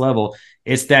FCS level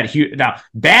it's that huge. Now,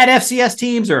 bad FCS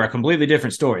teams are a completely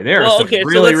different story. There are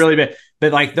really bad,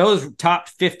 but like those top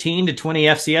 15 to 20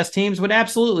 FCS teams would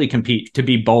absolutely compete to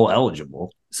be bowl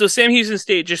eligible. So Sam Houston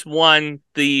State just won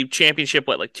the championship,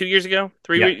 like 2 years ago?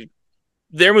 3 weeks?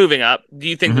 They're moving up. Do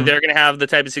you think that they're going to have the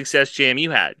type of success JMU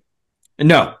had?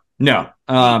 No.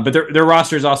 But their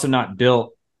roster is also not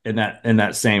built in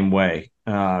that same way.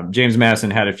 James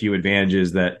Madison had a few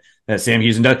advantages that Sam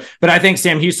Houston does, but I think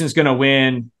Sam Houston's going to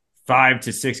win 5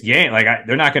 to 6 games. Like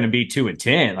they're not going to be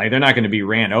 2-10. Like they're not going to be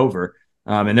ran over,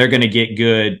 and they're going to get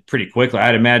good pretty quickly.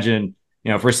 I'd imagine,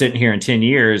 if we're sitting here in 10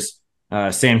 years.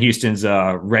 Sam Houston's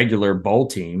a regular bowl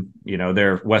team.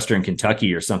 They're Western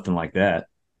Kentucky or something like that.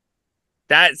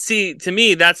 To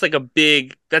me, that's a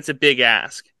big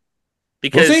ask,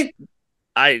 because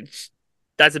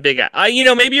that's a big ask.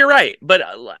 Maybe you're right, but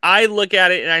I look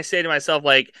at it and I say to myself,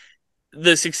 like,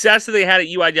 the success that they had at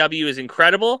UIW is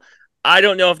incredible. I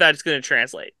don't know if that's going to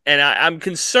translate, and I'm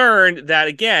concerned that,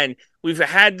 again, we've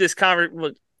had this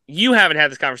conversation. You haven't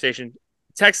had this conversation.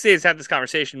 Texas State has had this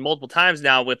conversation multiple times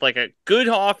now with like a good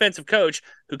offensive coach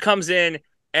who comes in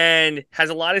and has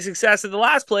a lot of success at the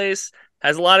last place,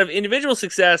 has a lot of individual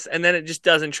success, and then it just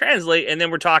doesn't translate. And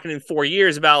then we're talking in 4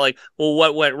 years about like, well,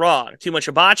 what went wrong? Too much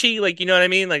hibachi? Like, you know what I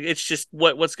mean? Like, it's just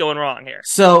what's going wrong here.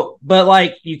 So, but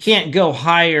like, you can't go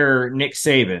hire Nick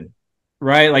Saban,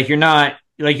 right? Like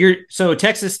so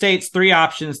Texas State's 3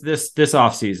 options this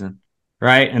offseason,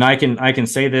 right? And I can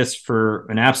say this for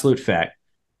an absolute fact.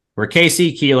 We're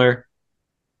KC Keeler,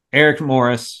 Eric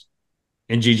Morris,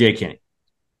 and GJ Kinney.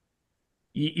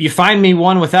 You find me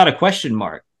one without a question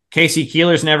mark. KC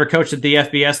Keeler's never coached at the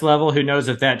FBS level. Who knows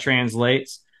if that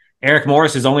translates? Eric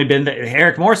Morris has only been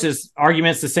Eric Morris's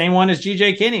argument's the same one as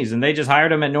GJ Kinney's, and they just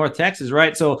hired him at North Texas,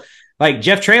 right? So, like,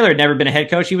 Jeff Traylor had never been a head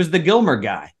coach. He was the Gilmer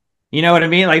guy. You know what I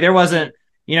mean? Like, there wasn't.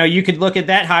 You could look at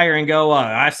that hire and go,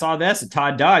 I saw this at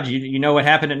Todd Dodge. You know what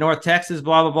happened at North Texas,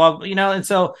 blah, blah, blah. And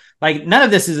so, like, none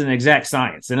of this is an exact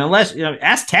science. And unless,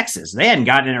 ask Texas. They hadn't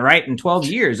gotten it right in 12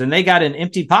 years, and they got an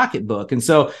empty pocketbook. And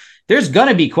so there's going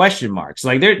to be question marks.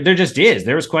 Like, there just is.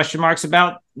 There was question marks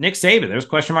about Nick Saban. There was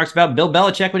question marks about Bill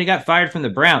Belichick when he got fired from the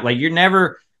Browns. Like, you're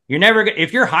never,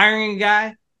 if you're hiring a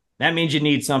guy, that means you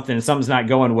need something, and something's not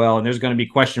going well, and there's going to be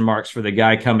question marks for the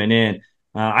guy coming in.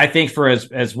 I think for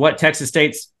as what Texas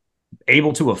State's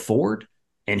able to afford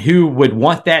and who would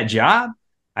want that job,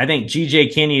 I think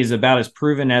GJ Kinney is about as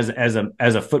proven as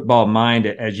a football mind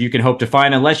as you can hope to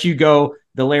find, unless you go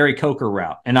the Larry Coker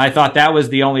route. And I thought that was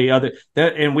the only other,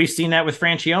 and we've seen that with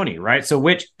Francione, right? So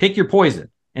pick your poison.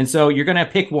 And so you're going to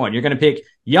pick one. You're going to pick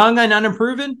young and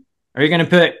unproven, or you're going to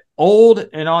pick old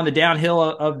and on the downhill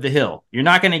of the hill. You're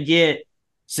not going to get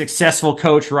successful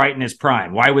coach right in his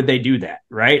prime. Why would they do that,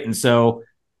 right? And so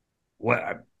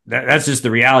that's just the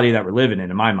reality that we're living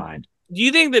in my mind. Do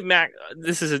you think that Mac?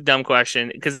 This is a dumb question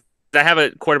because I have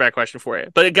a quarterback question for you.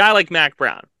 But a guy like Mac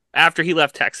Brown, after he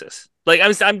left Texas, like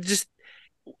I'm just,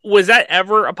 was that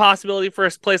ever a possibility for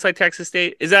a place like Texas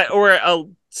State? Is that, or a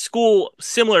school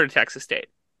similar to Texas State,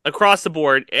 across the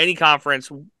board, any conference,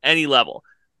 any level?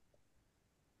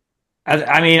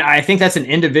 I mean, I think that's an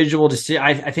individual decision.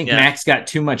 I think Mac's got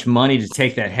too much money to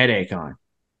take that headache on.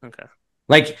 Okay.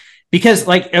 Because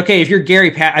okay, if you're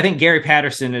I think Gary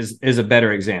Patterson is a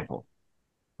better example,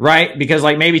 right? Because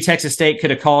like maybe Texas State could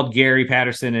have called Gary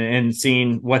Patterson and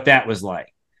seen what that was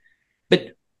like.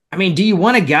 But I mean, do you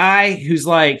want a guy who's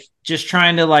like just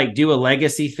trying to like do a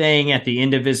legacy thing at the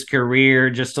end of his career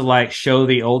just to like show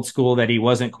the old school that he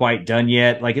wasn't quite done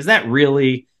yet? Like, is that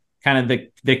really kind of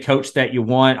the coach that you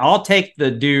want? I'll take the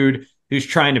dude who's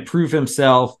trying to prove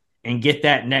himself and get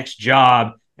that next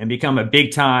job and become a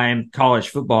big time college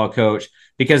football coach,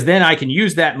 because then I can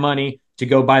use that money to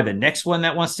go buy the next one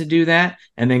that wants to do that,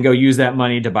 and then go use that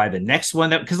money to buy the next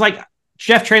one because like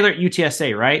Jeff Traylor at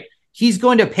UTSA, right? He's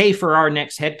going to pay for our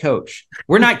next head coach.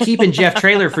 We're not keeping Jeff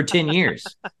Traylor for 10 years.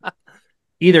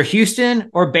 Either Houston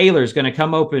or Baylor is going to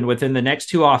come open within the next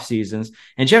 2 off seasons,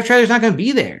 and Jeff Traylor's not going to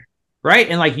be there, right?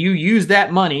 And like you use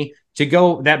that money to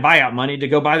go, that buyout money to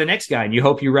go buy the next guy, and you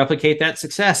hope you replicate that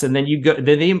success. And then you go,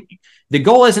 the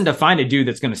goal isn't to find a dude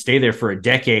that's going to stay there for a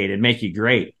decade and make you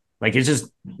great. Like, it's just,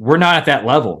 we're not at that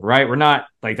level, right? We're not,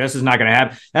 like, this is not going to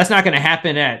happen. That's not going to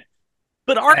happen at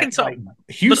Arkansas, like,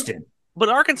 Houston. But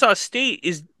Arkansas State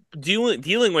is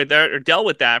dealing with that, or dealt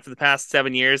with that for the past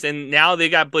 7 years. And now they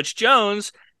got Butch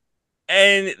Jones.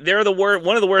 and they're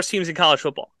one of the worst teams in college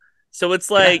football. So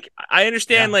it's like I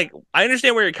understand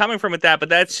where you're coming from with that, but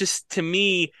that's just, to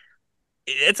me,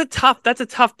 that's a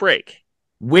tough break.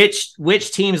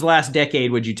 Which team's last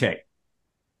decade would you take?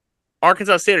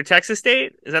 Arkansas State or Texas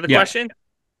State? Is that the question?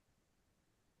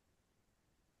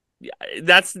 Yeah,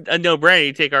 that's a no-brainer.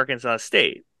 You take Arkansas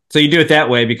State. So you do it that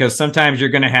way because sometimes you're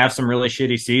going to have some really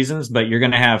shitty seasons, but you're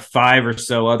going to have 5 or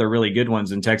so other really good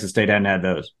ones, and Texas State hadn't had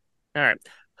those. All right.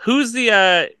 Who's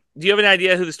the do you have an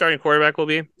idea who the starting quarterback will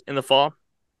be in the fall?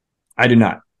 I do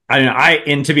not.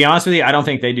 And to be honest with you, I don't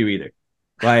think they do either.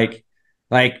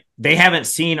 Like they haven't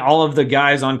seen all of the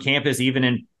guys on campus, even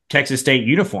in Texas State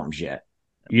uniforms yet.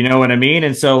 You know what I mean?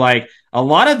 And so like a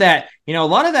lot of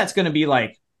that's going to be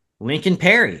like Lincoln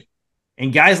Perry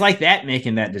and guys like that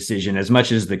making that decision as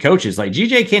much as the coaches. Like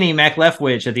G.J. Kinney, Mac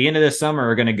Leftwich at the end of this summer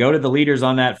are going to go to the leaders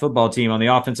on that football team on the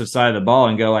offensive side of the ball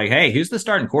and go like, hey, who's the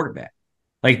starting quarterback?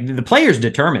 Like the players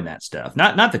determine that stuff,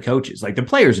 not the coaches. Like the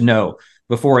players know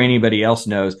before anybody else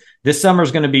knows. This summer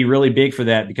is going to be really big for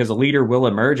that because a leader will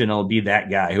emerge and it'll be that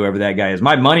guy, whoever that guy is.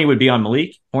 My money would be on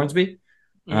Malik Hornsby.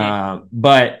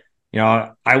 But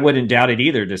I wouldn't doubt it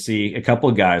either to see a couple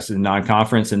of guys in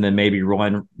non-conference and then maybe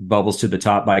run bubbles to the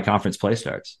top by conference play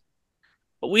starts.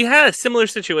 We had a similar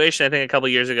situation, I think, a couple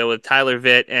of years ago with Tyler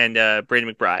Vitt and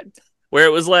Brady McBride, where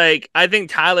it was like, I think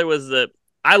Tyler was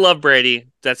I love Brady.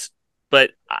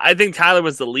 But I think Tyler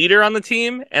was the leader on the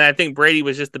team, and I think Brady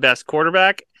was just the best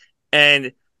quarterback.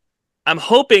 And I'm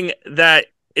hoping that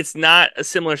it's not a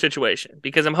similar situation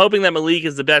because I'm hoping that Malik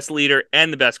is the best leader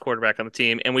and the best quarterback on the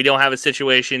team, and we don't have a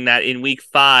situation that in week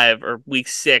 5 or week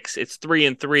 6 it's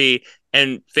 3-3,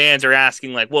 and fans are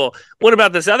asking like, "Well, what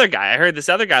about this other guy? I heard this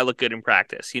other guy look good in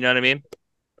practice." You know what I mean?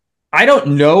 I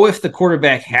don't know if the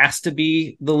quarterback has to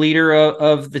be the leader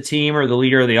of the team or the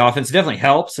leader of the offense. It definitely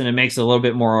helps, and it makes it a little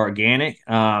bit more organic.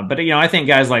 But I think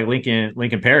guys like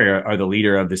Lincoln Perry are the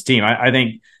leader of this team. I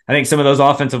think some of those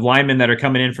offensive linemen that are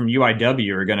coming in from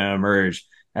UIW are going to emerge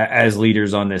as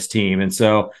leaders on this team. And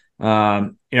so, I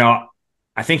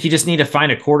think you just need to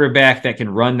find a quarterback that can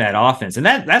run that offense. And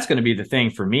that's going to be the thing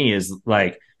for me is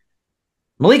like,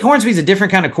 Malik Hornsby's a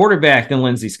different kind of quarterback than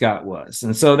Lindsey Scott was.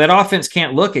 And so that offense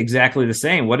can't look exactly the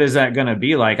same. What is that going to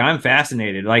be like? I'm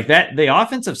fascinated. Like that, the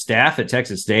offensive staff at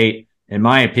Texas State, in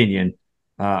my opinion,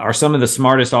 are some of the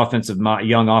smartest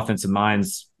young offensive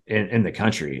minds in the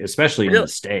country, especially in the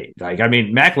state. Like, I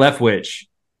mean, Mac Leftwich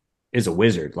is a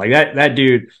wizard. Like that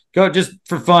dude, go just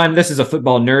for fun. This is a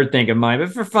football nerd thing of mine,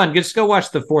 but for fun, just go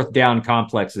watch the fourth down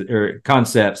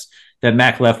concepts that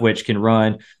Mac Leftwich can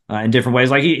run in different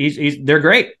ways. Like they're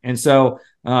great. And so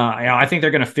I think they're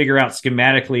going to figure out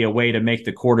schematically a way to make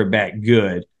the quarterback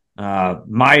good.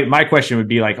 My question would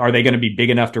be like, are they going to be big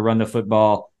enough to run the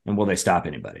football and will they stop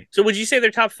anybody? So would you say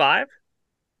they're top 5?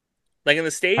 Like in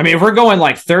the state? I mean, if we're going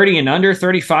like 30 and under,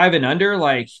 35 and under,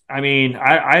 like,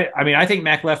 I think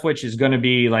Mac Leftwich is going to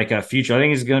be like a future. I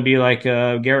think he's going to be like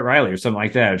Garrett Riley or something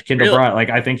like that. Kendall Bryant.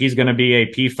 Like, I think he's going to be a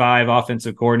P5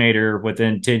 offensive coordinator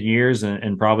within 10 years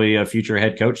and probably a future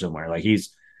head coach somewhere. Like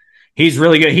he's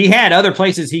really good. He had other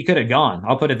places he could have gone.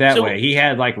 I'll put it that way. He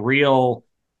had like real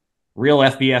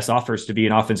FBS offers to be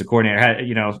an offensive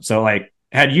coordinator. So like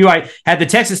had the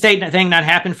Texas State thing not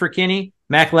happened for Kenny,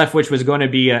 Mac Leftwich was going to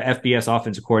be a FBS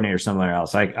offensive coordinator somewhere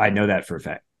else. I know that for a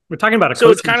fact. We're talking about a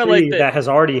coach that has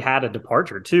already had a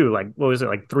departure too. Like, what was it,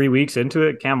 like 3 weeks into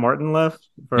it? Cam Martin left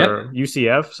for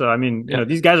UCF. So, I mean,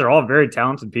 these guys are all very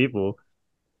talented people.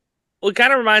 Well, it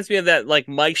kind of reminds me of that, like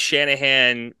Mike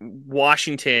Shanahan,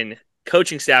 Washington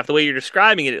coaching staff, the way you're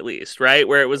describing it, at least, right?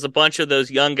 Where it was a bunch of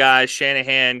those young guys,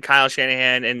 Kyle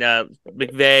Shanahan, and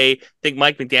McVay. I think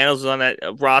Mike McDaniels was on that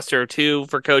roster too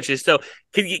for coaches. So,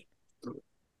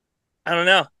 I don't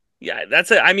know. Yeah, that's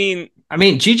it. I mean,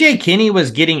 G.J. Kinney was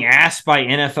getting asked by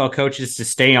NFL coaches to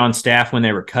stay on staff when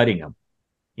they were cutting him.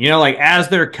 Like as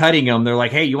they're cutting him, they're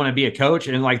like, hey, you want to be a coach?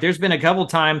 And like, there's been a couple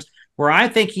times where I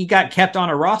think he got kept on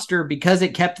a roster because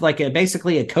it kept like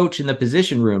basically a coach in the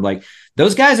position room. Like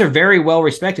those guys are very well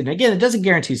respected. And again, it doesn't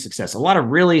guarantee success. A lot of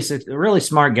really, really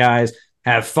smart guys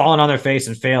have fallen on their face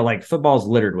and failed. Like football's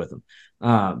littered with them.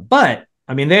 But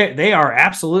I mean, they are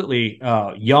absolutely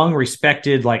young,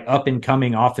 respected, like up and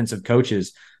coming offensive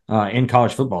coaches in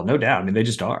college football. No doubt. I mean, they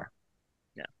just are.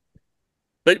 Yeah.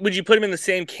 But would you put them in the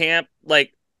same camp,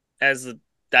 like as the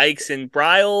Dykes and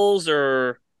Bryles,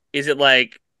 or is it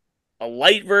like a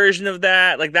light version of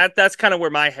that? Like that's kind of where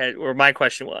my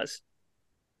question was.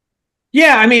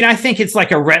 Yeah, I mean, I think it's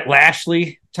like a Rhett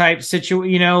Lashley type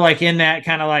situation, like in that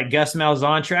kind of like Gus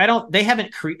Malzahn. They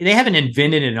haven't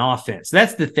invented an offense.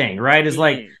 That's the thing, right? Is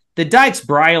like the Dykes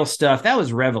Bryles stuff, that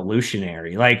was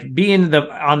revolutionary. Like being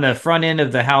on the front end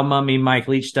of the Hal Mummy, Mike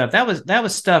Leach stuff, that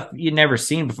was stuff you'd never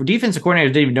seen before. Defensive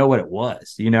coordinators didn't even know what it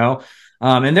was,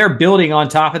 and they're building on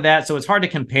top of that. So it's hard to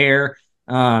compare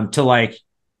to like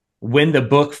when the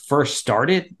book first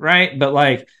started, right? But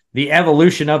like the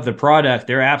evolution of the product,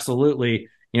 they're absolutely,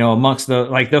 amongst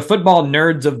the football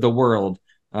nerds of the world.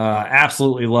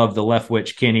 Absolutely love the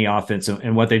Leftwich Kenny offense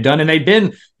and what they've done. And they've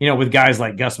been, with guys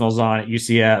like Gus Malzahn at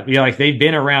UCF, like they've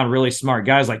been around really smart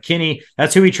guys like Kenny.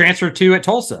 That's who he transferred to at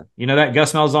Tulsa. That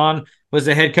Gus Malzahn was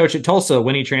the head coach at Tulsa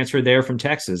when he transferred there from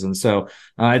Texas. And so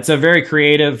it's a very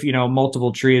creative,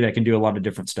 multiple tree that can do a lot of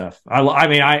different stuff.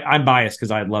 I'm biased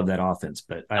because I love that offense,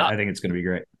 but I think it's going to be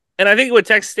great. And I think what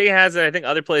Texas State has that I think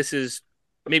other places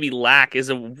maybe lack is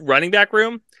a running back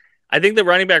room. I think the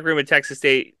running back room at Texas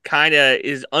State kind of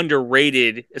is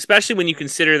underrated, especially when you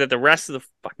consider that the rest of the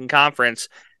fucking conference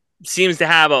seems to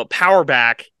have a power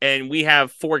back, and we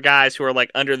have 4 guys who are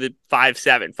like under the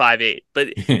 5'7", 5'8". But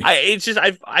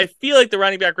I feel like the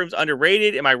running back room's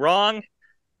underrated. Am I wrong?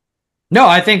 No,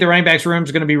 I think the running backs room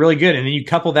is going to be really good, and then you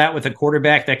couple that with a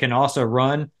quarterback that can also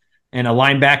run and a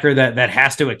linebacker that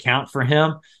has to account for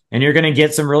him, and you're going to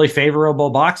get some really favorable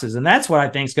boxes. And that's what I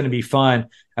think is going to be fun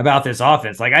about this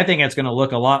offense. Like, I think it's going to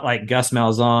look a lot like Gus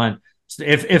Malzahn.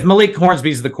 If Malik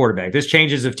Hornsby's the quarterback, this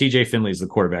changes if TJ Finley's the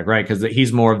quarterback, right? Because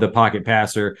he's more of the pocket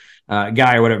passer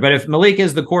guy or whatever. But if Malik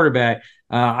is the quarterback,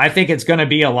 I think it's going to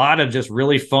be a lot of just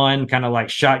really fun, kind of like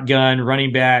shotgun,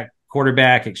 running back,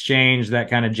 quarterback exchange, that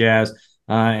kind of jazz.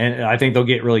 And I think they'll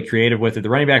get really creative with it. The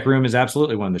running back room is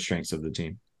absolutely one of the strengths of the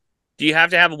team. Do you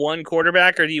have to have one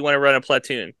quarterback, or do you want to run a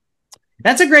platoon?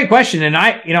 That's a great question, and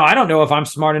I don't know if I'm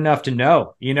smart enough to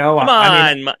know. Come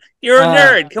on, you're a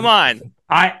nerd. Come on.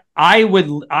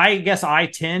 I guess I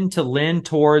tend to lean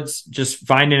towards just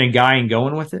finding a guy and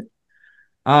going with it.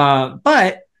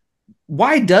 But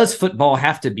why does football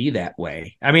have to be that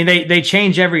way? I mean, they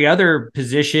change every other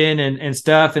position and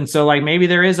stuff, and so like maybe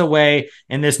there is a way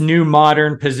in this new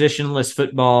modern positionless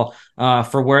football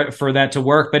for that to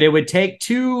work. But it would take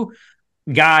 2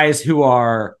 guys who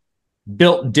are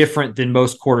built different than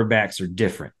most quarterbacks are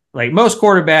different. Like most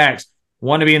quarterbacks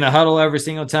want to be in the huddle every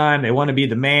single time. They want to be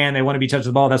the man. They want to be touching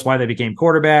the ball. That's why they became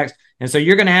quarterbacks. And so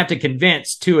you're going to have to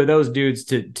convince 2 of those dudes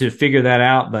to figure that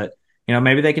out. But,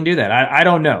 maybe they can do that. I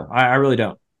don't know. I really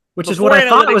don't. Which is what I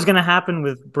thought was going to happen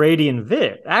with Brady and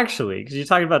Vitt, actually, because you're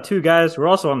talking about 2 guys who are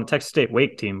also on the Texas State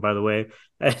Wake team, by the way.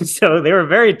 And so they were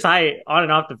very tight on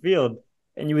and off the field.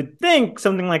 And you would think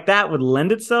something like that would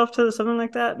lend itself to something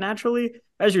like that naturally.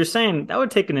 As you're saying, that would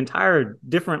take an entire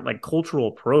different like cultural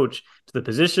approach to the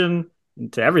position,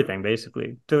 to everything,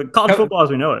 basically, to college football as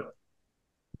we know it.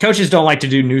 Coaches don't like to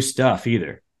do new stuff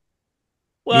either.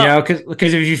 Well,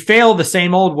 because if you fail the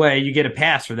same old way, you get a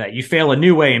pass for that. You fail a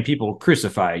new way, and people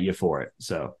crucify you for it.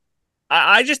 So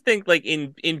I just think like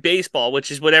in baseball,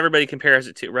 which is what everybody compares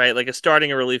it to, right? Like a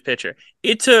starting or relief pitcher.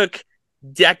 It took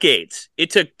decades.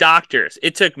 It took doctors.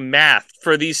 It took math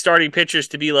for these starting pitchers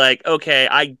to be like, okay,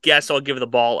 I guess I'll give the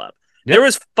ball up. Yep. There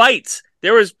was fights.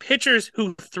 There was pitchers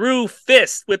who threw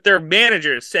fists with their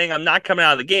managers saying, I'm not coming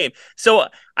out of the game. So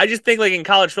I just think like in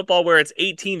college football where it's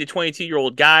 18 to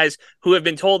 22-year-old guys who have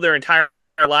been told their entire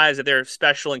lives that they're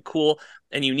special and cool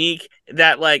and unique,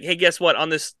 that like, hey, guess what? On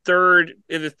this third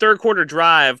quarter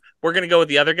drive, we're going to go with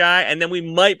the other guy, and then we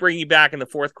might bring you back in the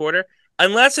fourth quarter.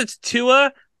 Unless it's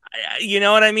Tua, you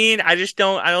know what I mean? I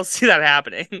don't see that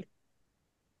happening.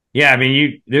 Yeah, I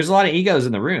mean, there's a lot of egos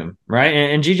in the room, right?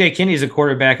 And GJ Kinney's a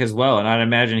quarterback as well, and I'd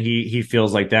imagine he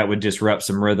feels like that would disrupt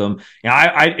some rhythm.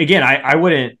 I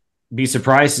wouldn't be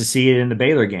surprised to see it in the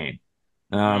Baylor game.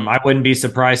 I wouldn't be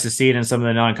surprised to see it in some of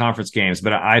the non-conference games.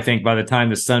 But I think by the time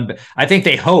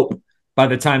they hope by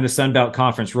the time the Sun Belt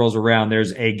Conference rolls around,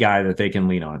 there's a guy that they can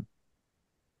lean on.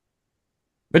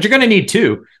 But you're going to need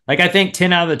 2. Like, I think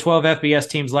 10 out of the 12 FBS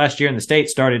teams last year in the state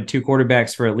started 2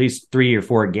 quarterbacks for at least 3 or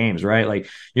 4 games, right? Like,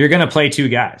 you're going to play 2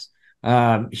 guys.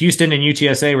 Houston and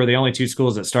UTSA were the only 2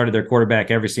 schools that started their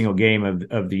quarterback every single game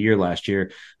of the year last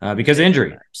year because of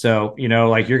injury. So,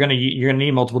 like you're going to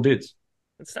need multiple dudes.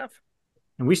 Good stuff.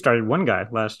 And we started 1 guy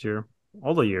last year,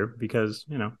 all the year, because,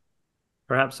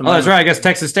 perhaps some. Oh, that's right. I guess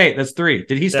Texas State. That's 3.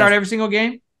 Did he start every single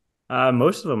game?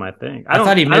 Most of them, I think. I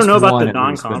thought he missed I don't know about one the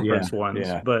non-conference ones,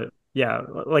 yeah. But yeah,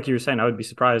 like you were saying, I would be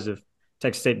surprised if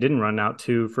Texas State didn't run out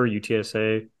 2 for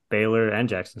UTSA, Baylor, and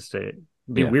Jackson State. It'd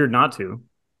be weird not to.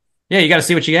 Yeah, you got to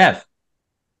see what you have.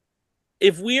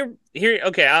 If we're here,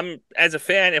 okay, I'm as a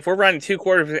fan. If we're running 2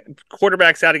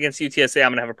 quarterbacks out against UTSA,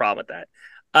 I'm gonna have a problem with that.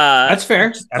 That's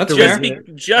fair. That's fair.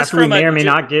 After we may or may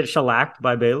not get shellacked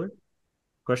by Baylor?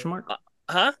 Question mark?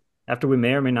 Huh? After we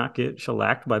may or may not get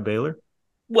shellacked by Baylor?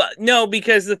 Well, no,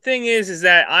 because the thing is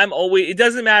that it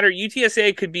doesn't matter.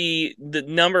 UTSA could be the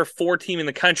number 4 team in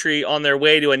the country on their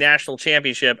way to a national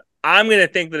championship. I'm going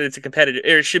to think that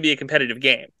it should be a competitive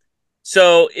game.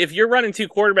 So if you're running 2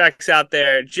 quarterbacks out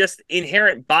there, just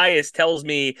inherent bias tells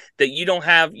me that you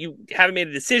haven't made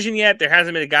a decision yet. There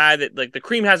hasn't been a guy that, like, the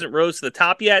cream hasn't rose to the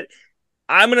top yet.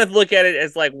 I'm going to look at it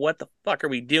as like, what the fuck are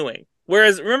we doing?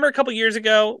 Whereas remember a couple years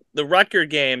ago, the Rutgers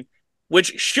game,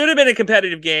 which should have been a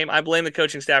competitive game. I blame the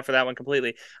coaching staff for that one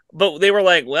completely. But they were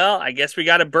like, well, I guess we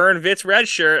got to burn Vitt's red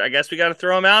shirt. I guess we got to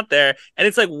throw him out there. And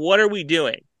it's like, what are we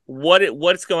doing?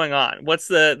 What's going on? What's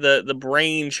the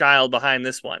brainchild behind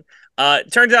this one?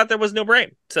 It turns out there was no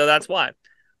brain, so that's why.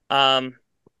 Can't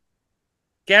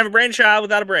have a brainchild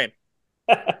without a brain.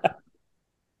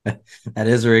 That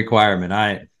is a requirement.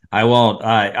 I won't.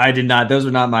 I did not. Those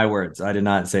are not my words. I did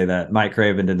not say that. Mike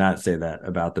Craven did not say that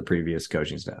about the previous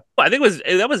coaching staff. Well, I think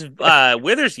that was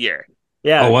Withers' year.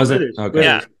 Yeah. Oh, was it? Withers, Okay. Withers.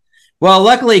 Yeah. Well,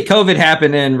 luckily COVID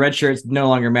happened and red shirts no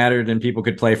longer mattered and people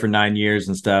could play for 9 years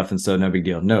and stuff. And so no big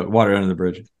deal. No water under the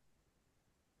bridge.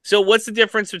 So what's the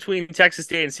difference between Texas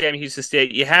State and Sam Houston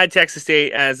State? You had Texas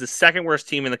State as the second worst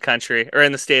team in the country, or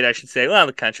in the state, I should say. Well, in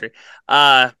the country.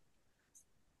 Sam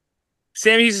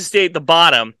Houston State, the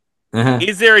bottom. Uh-huh.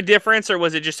 Is there a difference, or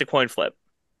was it just a coin flip?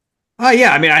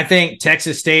 Yeah. I mean, I think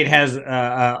Texas State has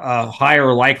a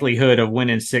higher likelihood of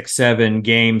winning 6-7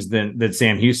 games than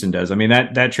Sam Houston does. I mean,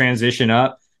 that transition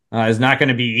up is not going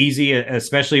to be easy,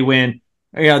 especially when,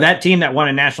 that team that won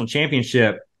a national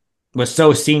championship was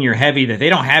so senior heavy that they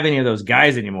don't have any of those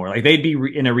guys anymore. Like they'd be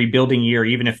in a rebuilding year,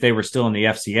 even if they were still in the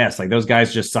FCS. Like those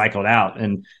guys just cycled out,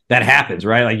 and that happens,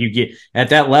 right? Like you get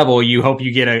at that level, you hope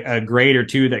you get a grade or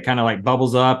two that kind of like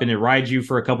bubbles up and it rides you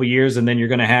for a couple years. And then you're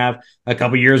going to have a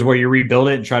couple years where you rebuild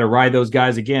it and try to ride those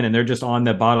guys again. And they're just on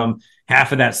the bottom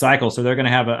half of that cycle. So they're going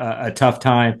to have a tough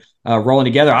time rolling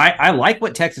together. I like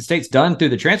what Texas State's done through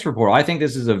the transfer portal. I think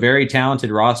this is a very talented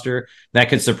roster that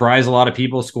could surprise a lot of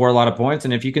people, score a lot of points.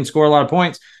 And if you can score a lot of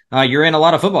points, you're in a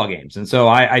lot of football games. And so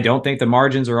I don't think the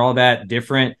margins are all that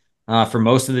different for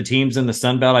most of the teams in the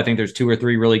Sun Belt. I think there's 2 or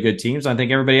 3 really good teams. I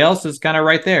think everybody else is kind of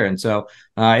right there. And so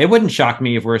it wouldn't shock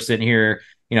me if we're sitting here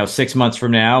 6 months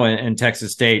from now and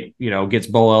Texas State, gets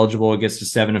bowl eligible, it gets to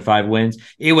 7-5 wins.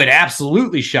 It would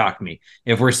absolutely shock me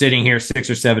if we're sitting here 6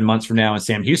 or 7 months from now and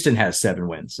Sam Houston has 7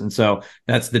 wins. And so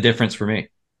that's the difference for me.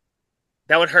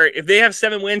 That would hurt. If they have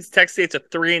 7 wins, Texas State's a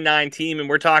 3-9 team, and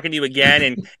we're talking to you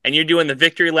again, and you're doing the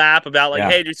victory lap about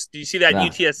hey, do you see that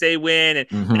UTSA win? And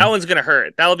that one's going to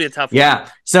hurt. That'll be a tough one. Yeah.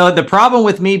 So the problem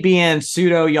with me being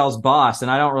pseudo y'all's boss, and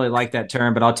I don't really like that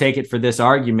term, but I'll take it for this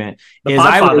argument,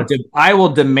 I will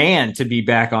demand to be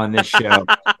back on this show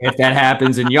if that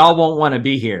happens, and y'all won't want to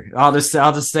be here. I'll just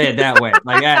say it that way.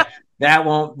 Like that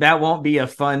won't be a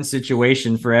fun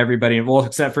situation for everybody, well,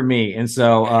 except for me. And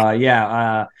so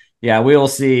yeah, we'll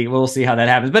see how that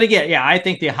happens. But again, I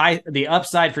think the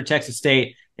upside for Texas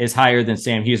State is higher than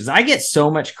Sam Houston's. I get so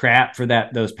much crap for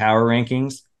those power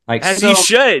rankings. Like, as you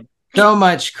should. So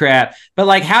much crap. But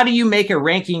like, how do you make a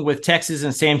ranking with Texas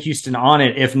and Sam Houston on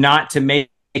it if not to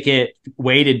make it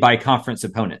weighted by conference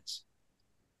opponents?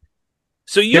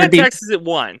 So you had Texas at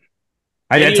 1.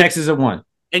 I had Texas at 1.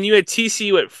 And you had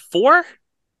TCU at 4?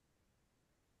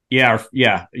 Yeah.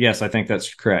 Yes, I think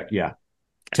that's correct. Yeah.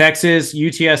 Texas,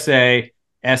 UTSA,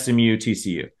 SMU,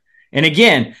 TCU. And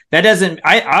again, that doesn't,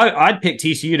 I'd pick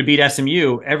TCU to beat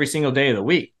SMU every single day of the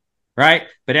week, right?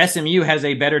 But SMU has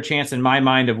a better chance in my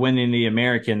mind of winning the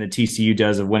American than TCU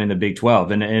does of winning the Big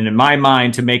 12. And in my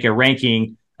mind, to make a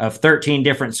ranking of 13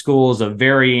 different schools of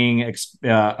varying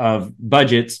of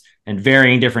budgets and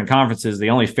varying different conferences,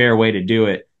 the only fair way to do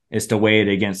it is to weigh it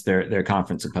against their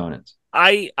conference opponents.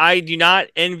 I do not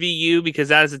envy you because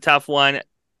that is a tough one.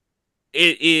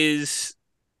 It is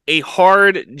a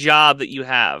hard job that you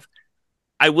have.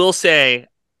 I will say,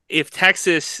 if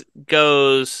Texas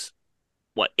goes,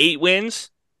 8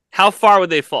 wins, how far would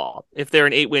they fall if they're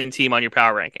an 8-win team on your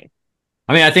power ranking?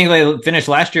 I mean, I think they finished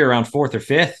last year around 4th or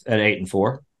 5th at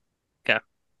 8-4. Okay.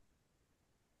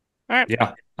 All right.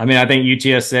 Yeah. I mean, I think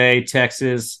UTSA,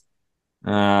 Texas,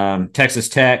 Texas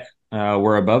Tech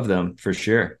were above them for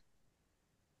sure.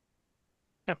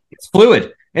 Yeah. It's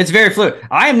fluid. It's very fluid.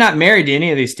 I am not married to any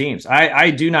of these teams.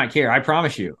 I do not care. I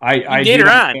promise you. I date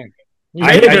around.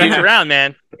 I date around,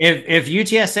 man. If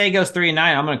UTSA goes 3-9,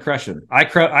 I'm going to crush them. I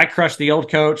crush the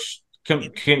old coach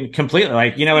completely.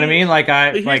 Like, you know what I mean? Like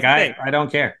I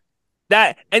don't care.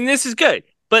 And this is good.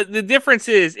 But the difference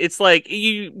is, it's like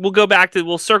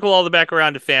we'll circle all the back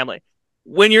around to family.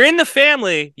 when you're in the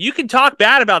family, you can talk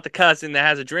bad about the cousin that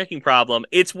has a drinking problem.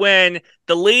 It's when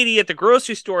the lady at the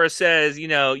grocery store says,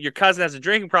 your cousin has a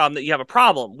drinking problem, that you have a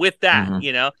problem with that.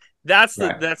 That's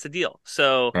the deal.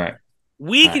 So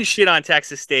we can shit on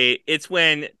Texas State. It's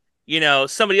when,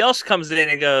 somebody else comes in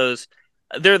and goes,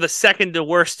 they're the second to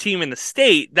worst team in the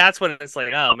state. That's when it's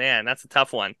like, oh man, that's a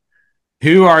tough one.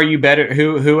 Who are you better?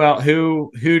 Who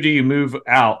do you move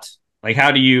out? Like,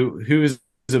 who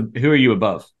are you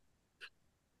above?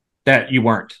 That you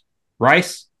weren't.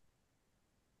 Rice?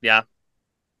 Yeah.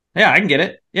 Yeah, I can get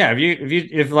it. Yeah,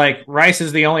 if like Rice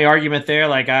is the only argument there,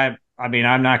 like I'm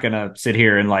not gonna sit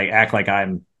here and like act like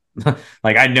I'm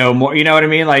like I know more, you know what I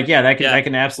mean? Like, yeah, that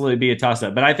can absolutely be a toss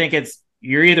up. But I think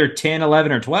you're either 10,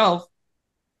 11, or 12.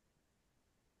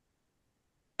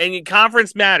 And your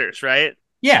conference matters, right?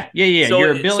 Yeah. So,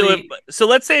 your ability. So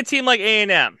let's say a team like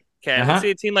A&M. Okay, let's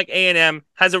say a team like A&M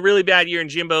has a really bad year and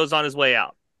Jimbo's on his way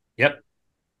out. Yep.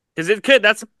 Because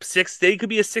they could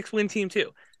be a 6-win team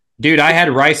too. Dude, I had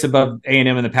Rice above A&M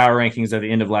in the power rankings at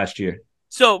the end of last year.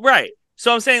 So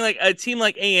I'm saying like a team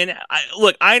like A&M.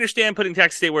 Look, I understand putting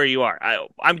Texas State where you are.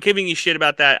 I'm giving you shit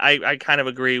about that. I kind of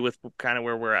agree with kind of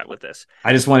where we're at with this.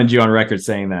 I just wanted you on record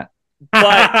saying that. But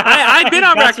I've been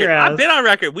on record. I've been on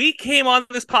record. We came on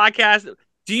this podcast.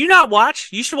 Do you not watch?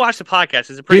 You should watch the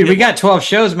podcast. It's a pretty. Dude, we got 12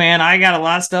 shows, man. I got a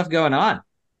lot of stuff going on.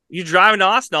 You driving to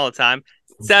Austin all the time.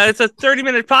 So it's a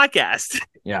 30-minute podcast.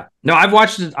 Yeah. No, I've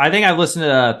watched it. I think I've listened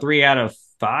to 3 out of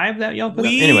 5 that y'all put up.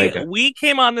 Anyway, we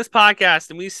came on this podcast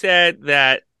and we said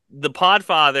that the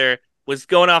Podfather was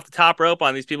going off the top rope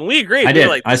on these people. We agreed. I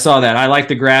did. I saw that. I liked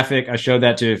the graphic. I showed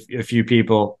that to a few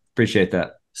people. Appreciate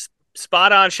that.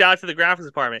 Spot on. Shout out to the graphics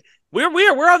department. We're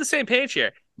on the same page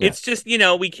here. Yeah. It's just,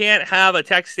 we can't have a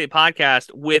Texas State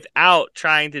podcast without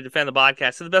trying to defend the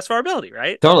podcast to the best of our ability,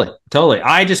 right? Totally.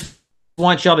 I just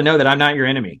want y'all to know that I'm not your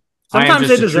enemy. Sometimes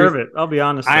they deserve it. I'll be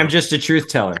honest. I'm just a truth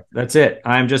teller. That's it.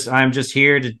 I'm just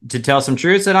here to tell some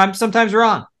truths, and I'm sometimes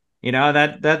wrong.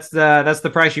 That's the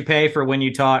price you pay for when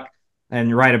you talk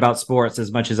and write about sports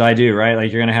as much as I do, right?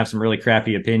 Like, you're gonna have some really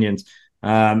crappy opinions.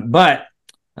 But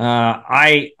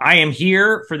I am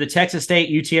here for the Texas State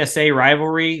UTSA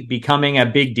rivalry becoming a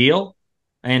big deal,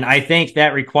 and I think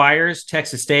that requires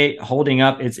Texas State holding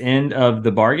up its end of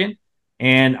the bargain.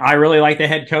 And I really like the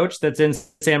head coach that's in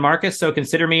San Marcos, so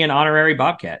consider me an honorary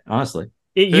Bobcat, honestly.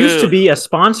 It used to be a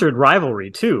sponsored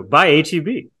rivalry, too, by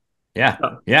HEB. Yeah.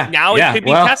 Now it could be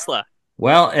Tesla.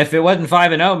 Well, if it wasn't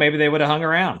 5-0, maybe they would have hung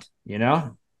around,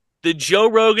 The Joe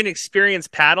Rogan Experience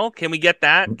paddle, can we get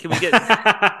that? Can we get...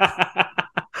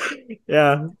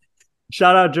 Yeah.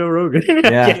 Shout out Joe Rogan.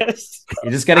 Yeah. Yes.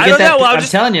 You just got to get that. I'm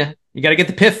telling you, you got to get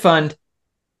the PIF fund.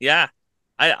 Yeah.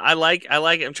 I like it.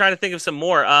 I'm trying to think of some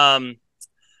more.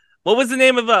 What was the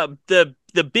name of the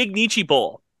Big Nietzsche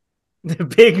Bowl? The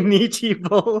Big Nietzsche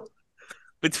Bowl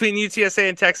between UTSA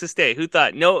and Texas State. Who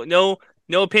thought? No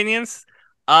opinions.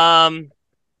 Nah,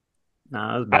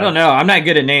 I don't know. I'm not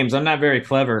good at names. I'm not very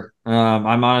clever.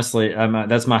 I'm honestly,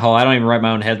 that's my whole. I don't even write my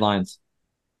own headlines.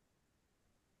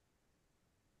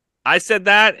 I said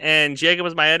that, and Jacob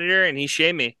was my editor, and he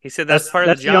shamed me. He said that's part of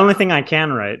the job. That's the only thing I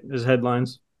can write is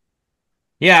headlines.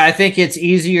 Yeah, I think it's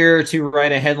easier to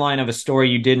write a headline of a story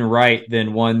you didn't write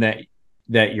than one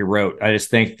that you wrote. I just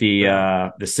think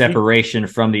the separation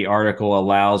from the article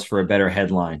allows for a better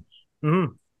headline.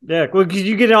 Mm-hmm. Yeah, well, because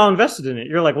you get all invested in it.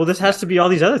 You're like, well, this has to be all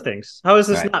these other things. How is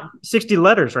this not 60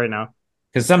 letters right now?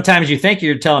 Because sometimes you think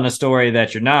you're telling a story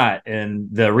that you're not, and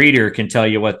the reader can tell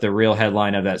you what the real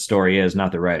headline of that story is,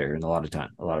 not the writer. In a lot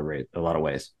of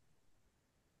ways.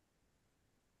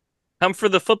 Come for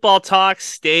the football talk,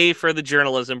 stay for the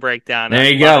journalism breakdown.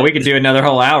 There you go. We could do another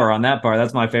whole hour on that part.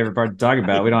 That's my favorite part to talk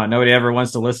about. Nobody ever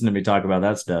wants to listen to me talk about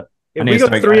that stuff. If we go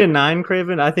 3-9,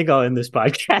 Craven, I think I'll end this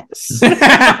podcast.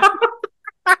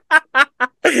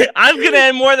 I'm going to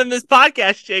end more than this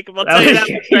podcast, Jacob. I'll tell you that.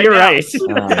 You're right. Oh,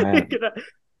 I'm going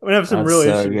to have some real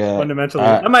issues fundamentally.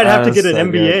 I might have to get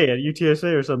an MBA at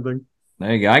UTSA or something.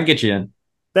 There you go. I can get you in.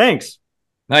 Thanks.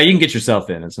 No, you can get yourself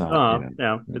in. It's not.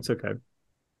 Yeah, it's okay.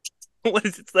 What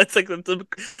is it? That's like the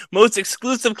most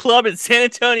exclusive club in San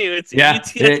Antonio. It's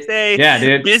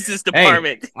UTSA business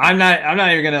department. Hey, I'm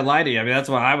not even gonna lie to you. I mean, that's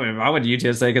why I went to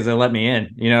UTSA, because they let me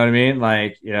in. You know what I mean?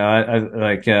 Like,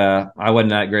 I wasn't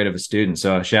that great of a student.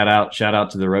 So shout out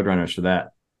to the Roadrunners for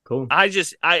that. Cool.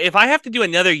 If I have to do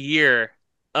another year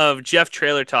of Jeff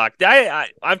Trailer talk,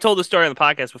 I've told the story on the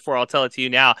podcast before. I'll tell it to you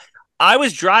now. I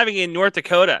was driving in North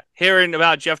Dakota hearing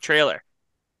about Jeff Trailer.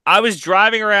 I was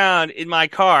driving around in my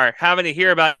car having to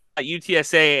hear about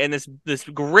UTSA and this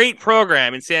great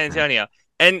program in San Antonio.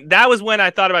 And that was when I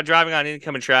thought about driving on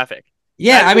incoming traffic.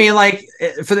 Yeah, I mean, like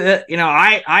for the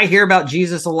I hear about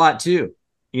Jesus a lot too.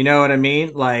 You know what I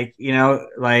mean? Like,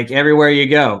 like everywhere you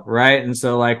go, right? And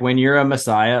so like when you're a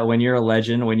messiah, when you're a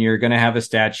legend, when you're going to have a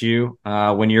statue,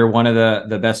 when you're one of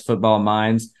the best football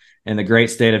minds in the great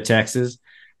state of Texas,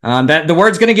 that the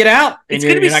word's going to get out and It's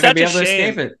going to be you're not going such to a be able to shame.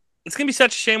 escape it. It's going to be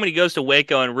such a shame when he goes to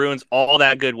Waco and ruins all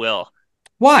that goodwill.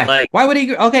 Why? Like, Why would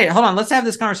he? Okay, hold on. Let's have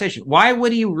this conversation. Why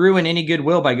would he ruin any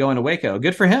goodwill by going to Waco?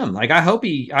 Good for him. Like I hope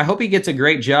he gets a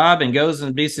great job and goes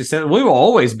and be successful. We will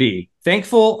always be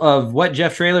thankful of what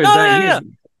Jeff Traylor has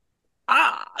done.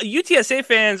 UTSA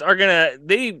fans are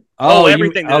they owe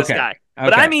everything to this guy.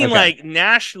 But I mean, like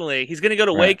nationally, he's gonna go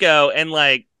to Waco and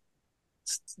like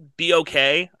be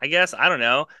okay. I guess I don't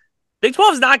know. Big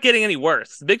 12 is not getting any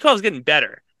worse. The Big 12 is getting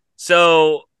better.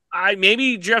 So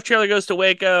maybe Jeff Traylor goes to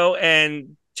Waco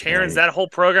and turns that whole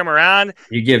program around.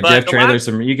 You give Jeff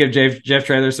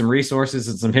Traylor some resources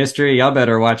and some history. Y'all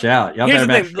better watch out.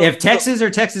 If Texas or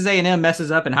Texas A&M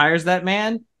messes up and hires that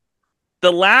man,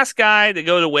 the last guy to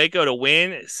go to Waco to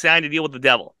win signed a deal with the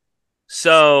devil.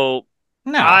 So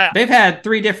they've had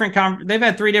three different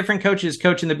coaches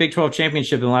coaching the Big 12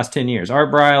 championship in the last 10 years.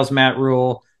 Art Briles, Matt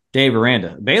Rule, Dave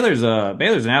Aranda. Baylor's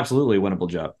an absolutely winnable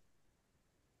job.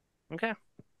 Okay.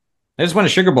 They just won a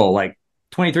Sugar Bowl like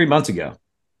 23 months ago.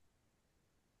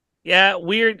 Yeah,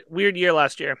 weird year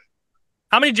last year.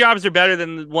 How many jobs are better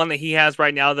than the one that he has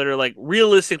right now that are like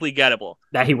realistically gettable?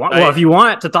 That he want. Well, if you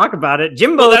want to talk about it,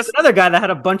 Jimbo is another guy that had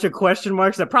a bunch of question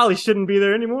marks that probably shouldn't be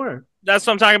there anymore. That's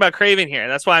what I'm talking about Craven here.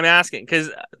 That's why I'm asking, because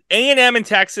A&M and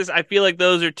Texas, I feel like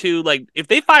those are two. Like if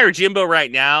they fire Jimbo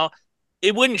right now,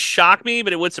 it wouldn't shock me,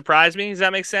 but it would surprise me. Does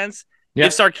that make sense? Yep.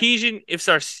 If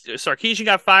Sarkisian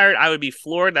got fired, I would be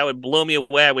floored. That would blow me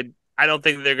away. I don't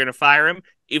think they're going to fire him.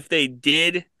 If they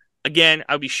did, again,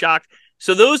 I would be shocked.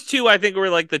 So those two, I think, were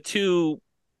like the two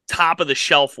top of the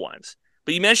shelf ones.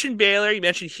 But you mentioned Baylor, you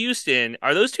mentioned Houston.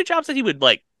 Are those two jobs that he would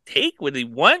like take? Would he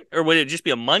want, or would it just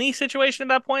be a money situation at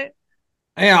that point?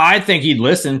 Yeah, I think he'd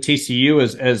listen.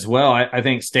 TCU as well. I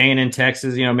think staying in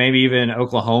Texas, maybe even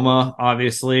Oklahoma,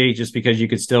 obviously, just because you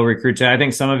could still recruit. I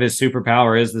think some of his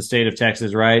superpower is the state of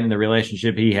Texas, right, and the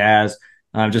relationship he has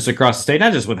just across the state,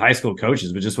 not just with high school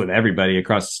coaches, but just with everybody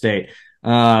across the state.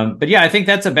 But yeah, I think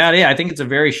that's about it. I think it's a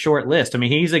very short list. I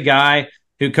mean, he's a guy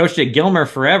who coached at Gilmer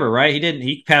forever, right?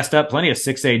 He passed up plenty of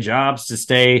 6A jobs to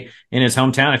stay in his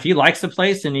hometown. If he likes the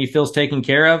place and he feels taken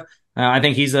care of, I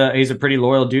think he's a pretty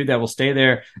loyal dude that will stay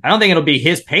there. I don't think it'll be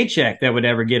his paycheck that would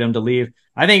ever get him to leave.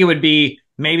 I think it would be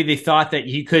maybe the thought that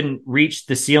he couldn't reach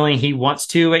the ceiling he wants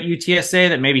to at UTSA,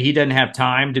 that maybe he doesn't have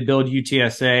time to build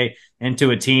UTSA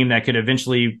into a team that could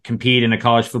eventually compete in a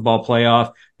college football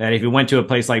playoff, that if he went to a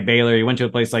place like Baylor, he went to a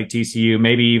place like TCU,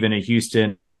 maybe even a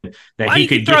Houston, that he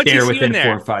could get there within 4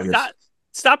 or 5 years.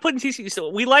 Stop putting TCU. So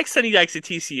we like Sonny Dykes at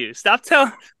TCU. Stop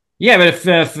telling. Yeah, but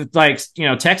if like,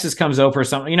 Texas comes over or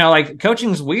something, like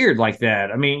coaching's weird like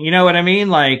that. I mean, you know what I mean?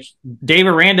 Like Dave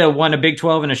Aranda won a Big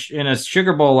 12 in a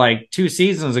Sugar Bowl like 2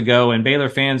 seasons ago, and Baylor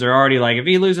fans are already like, if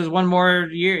he loses one more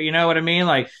year, you know what I mean?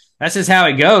 Like that's just how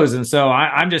it goes. And so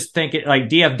I'm just thinking like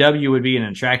DFW would be an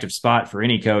attractive spot for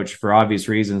any coach for obvious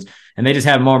reasons. And they just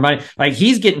have more money. Like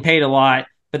he's getting paid a lot.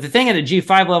 But the thing at a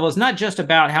G5 level is not just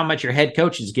about how much your head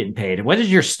coach is getting paid. What does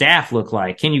your staff look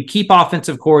like? Can you keep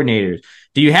offensive coordinators?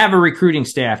 Do you have a recruiting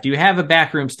staff? Do you have a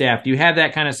backroom staff? Do you have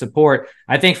that kind of support?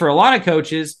 I think for a lot of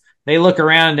coaches, they look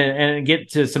around and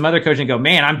get to some other coach and go,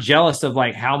 man, I'm jealous of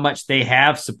like how much they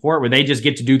have support where they just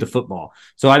get to do the football.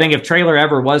 So I think if Traylor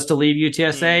ever was to leave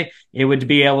UTSA, it would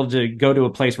be able to go to a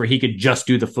place where he could just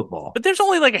do the football. But there's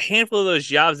only like a handful of those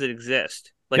jobs that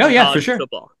exist. Like for sure.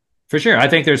 Football. For sure. I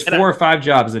think there's 4 or 5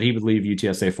 jobs that he would leave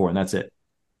UTSA for, and that's it.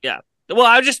 Yeah. Well,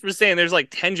 I just was saying there's like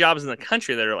 10 jobs in the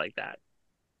country that are like that.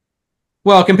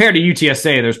 Well, compared to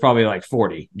UTSA, there's probably like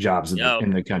 40 jobs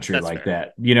in the country like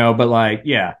fair. That, but like,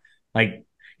 yeah, like,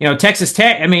 Texas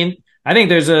Tech. I mean, I think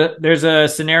there's a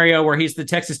scenario where he's the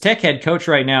Texas Tech head coach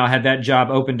right now, had that job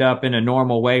opened up in a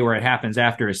normal way where it happens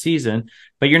after a season,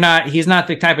 but he's not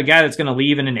the type of guy that's going to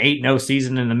leave in an 8-0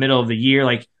 season in the middle of the year.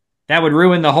 Like that would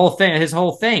ruin the whole thing. His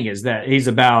whole thing is that he's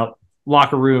about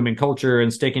locker room and culture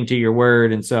and sticking to your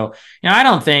word. And so,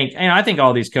 I think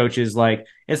all these coaches, like,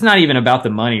 it's not even about the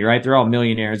money, right? They're all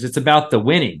millionaires. It's about the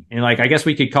winning. And like, I guess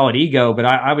we could call it ego, but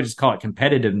I would just call it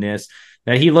competitiveness,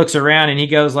 that he looks around and he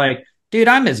goes like, dude,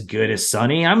 I'm as good as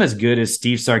Sonny. I'm as good as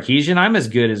Steve Sarkisian. I'm as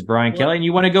good as Brian Kelly. And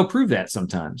you want to go prove that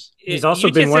sometimes. He's also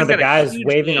been one of the guys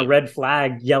waving game. a red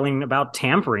flag, yelling about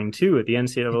tampering too at the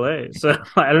NCAA. So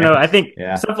I don't know. I think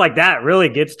stuff like that really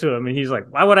gets to him. And he's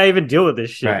like, why would I even deal with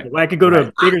this shit? Right. I could go to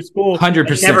a bigger school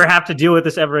 100%. and never have to deal with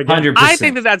this ever again. 100%. I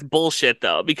think that's bullshit,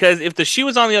 though, because if the shoe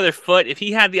was on the other foot, if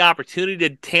he had the opportunity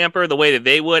to tamper the way that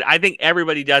they would, I think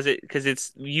everybody does it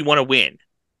because you want to win.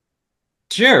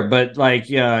 Sure, but like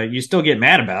you still get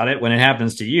mad about it when it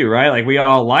happens to you, right? Like we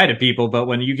all lie to people, but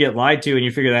when you get lied to and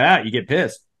you figure that out, you get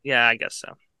pissed. Yeah, I guess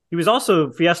so. He was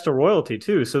also Fiesta royalty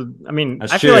too, so I mean,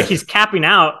 That's I true. feel like he's capping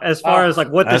out as far as like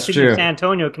what the city of San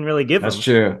Antonio can really give That's him.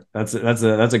 true. That's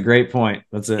a great point.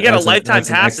 You got a lifetime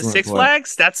pass to Six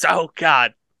Flags. That's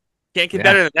God, can't get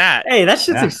better than that. Hey, that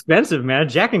shit's expensive, man.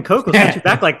 Jack and Coke will set you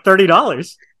back like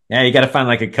 $30. Yeah, you got to find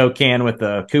like a Coke can with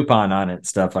a coupon on it and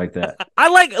stuff like that.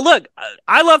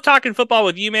 I love talking football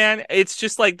with you, man. It's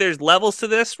just like there's levels to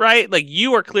this, right? Like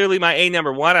you are clearly my A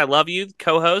number one. I love you,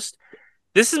 co-host.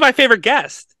 This is my favorite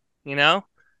guest, you know?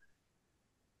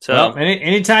 So well,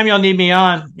 anytime y'all need me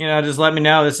on, just let me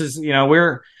know. This is,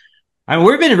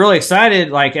 we've been really excited.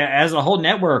 Like as a whole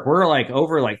network, we're like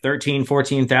over like 13,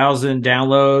 14,000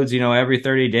 downloads, every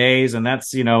 30 days. And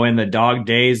that's, in the dog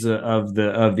days of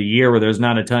the year where there's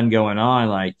not a ton going on.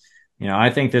 Like, I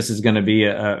think this is going to be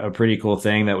a pretty cool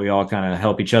thing that we all kind of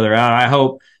help each other out. I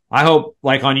hope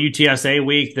like on UTSA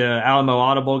week, the Alamo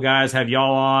Audible guys have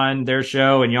y'all on their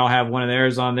show and y'all have one of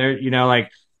theirs on there, like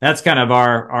that's kind of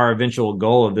our eventual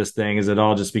goal of this thing is it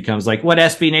all just becomes like what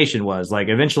SB Nation was. Like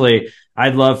eventually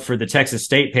I'd love for the Texas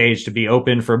State page to be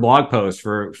open for blog posts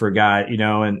for guys,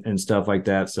 and stuff like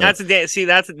that. So that's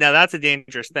a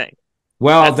dangerous thing.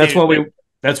 Well, that's what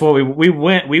we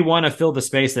want to fill the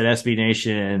space that SB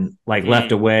Nation like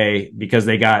left away because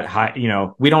they got high,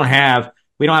 we don't have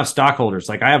stockholders.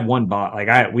 Like I have one bot,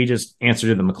 like we just answer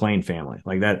to the McLean family.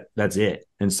 Like that's it.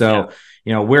 And so,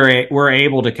 we're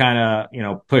able to kind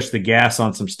of, push the gas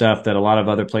on some stuff that a lot of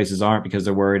other places aren't because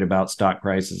they're worried about stock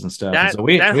prices and stuff. And so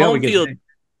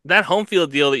that home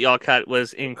field deal that y'all cut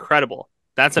was incredible.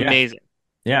 That's amazing.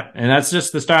 Yeah. And that's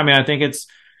just the start. I mean, I think it's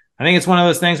one of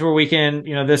those things where we can,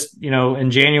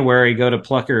 in January, go to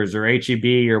Pluckers or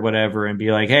HEB or whatever and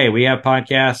be like, hey, we have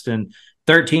podcasts in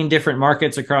 13 different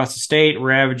markets across the state. We're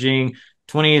averaging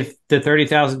 20 to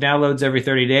 30,000 downloads every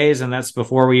 30 days. And that's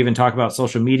before we even talk about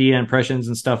social media impressions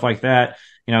and stuff like that.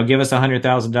 Give us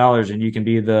 $100,000 and you can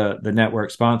be the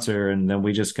network sponsor. And then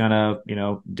we just kind of,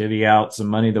 divvy out some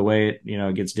money the way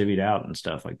it, gets divvied out and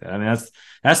stuff like that. I mean,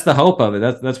 that's the hope of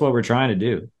it. That's what we're trying to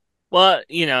do. Well,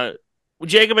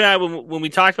 Jacob and I, when we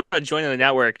talked about joining the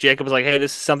network, Jacob was like, hey,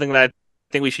 this is something that I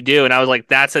think we should do. And I was like,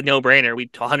 that's a no-brainer. We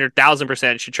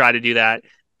 100,000% should try to do that.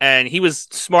 And he was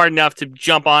smart enough to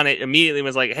jump on it immediately and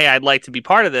was like, hey, I'd like to be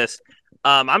part of this.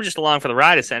 I'm just along for the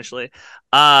ride, essentially.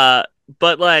 But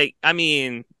like, I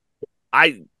mean,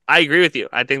 I agree with you.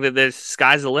 I think that the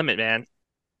sky's the limit, man.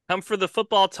 Come for the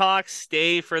football talk,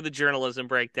 stay for the journalism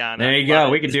breakdown. There you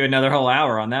go. We could do another whole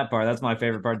hour on that part. That's my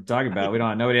favorite part to talk about.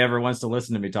 Nobody ever wants to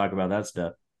listen to me talk about that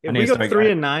stuff. If we go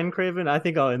 3-9, Craven, I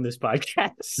think I'll end this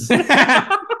podcast.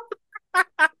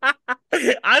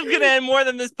 I'm going to end more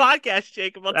than this podcast,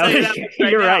 Jacob. I'll tell you that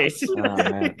You're right. Oh, man.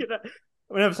 I'm going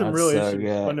to have some real issues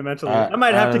fundamentally. I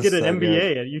might have to get an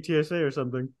MBA at UTSA or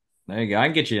something. There you go. I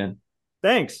can get you in.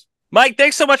 Thanks. Mike,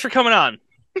 thanks so much for coming on.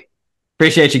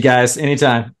 Appreciate you guys.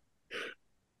 Anytime.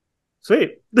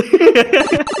 Sweet.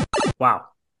 Wow.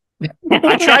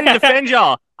 I try to defend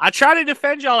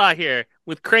y'all. Out here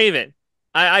with Craven.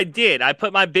 I did. I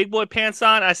put my big boy pants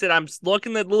on. I said, I'm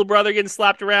looking at little brother getting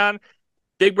slapped around.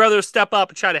 Big brother will step up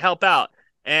and try to help out.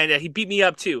 And he beat me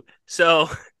up too. So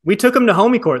we took him to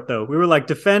homie court though. We were like,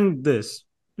 defend this.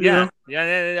 Yeah.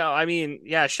 I mean,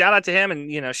 shout out to him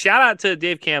and, shout out to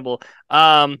Dave Campbell.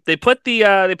 They put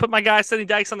my guy Sonny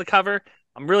Dykes on the cover.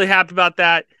 I'm really happy about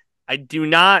that. I do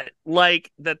not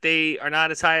like that they are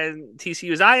not as high in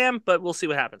TCU as I am, but we'll see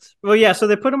what happens. Well, yeah, so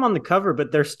they put them on the cover,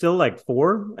 but they're still like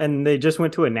 4, and they just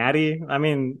went to a natty. I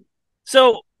mean...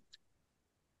 So,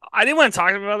 I didn't want to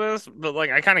talk about this, but,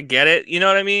 like, I kind of get it. You know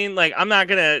what I mean? Like, I'm not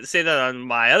going to say that on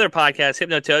my other podcast,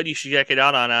 Hypnotoad. You should check it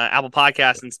out on Apple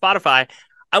Podcasts and Spotify.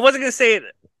 I wasn't going to say it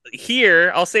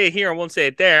here. I'll say it here. I won't say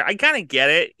it there. I kind of get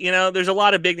it. There's a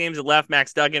lot of big names that left.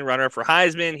 Max Duggan, runner for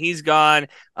Heisman. He's gone.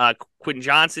 Quentin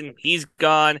Johnson, he's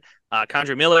gone.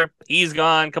 Condre Miller, he's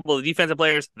gone. A couple of the defensive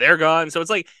players, they're gone. So it's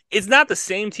like, it's not the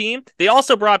same team. They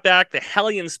also brought back the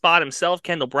hellion spot himself,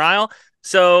 Kendall Brile.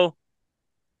 So,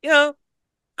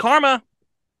 karma,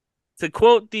 to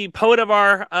quote the poet of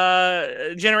our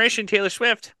generation, Taylor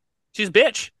Swift, she's a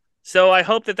bitch. So I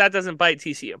hope that doesn't bite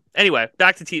TCU. Anyway,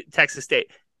 back to Texas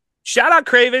State. Shout out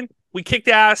Craven. We kicked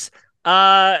ass.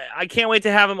 I can't wait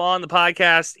to have him on the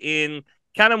podcast in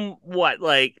kind of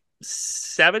like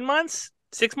 7 months,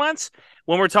 6 months,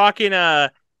 when we're talking how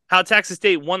Texas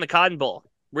State won the Cotton Bowl.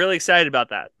 Really excited about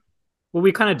that. Well,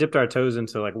 we kind of dipped our toes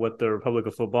into like what the Republic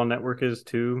of Football Network is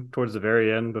too towards the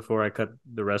very end before I cut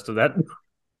the rest of that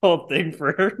whole thing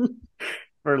for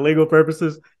legal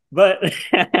purposes. But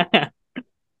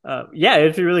yeah,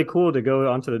 it'd be really cool to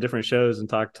go onto the different shows and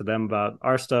talk to them about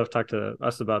our stuff, talk to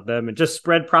us about them, and just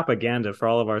spread propaganda for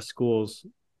all of our schools.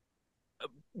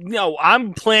 No,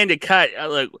 I'm planning to cut.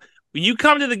 When you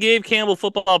come to the Gabe Campbell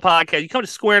Football Podcast, you come to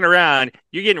Squaring Around,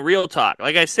 you're getting real talk.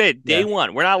 Like I said, day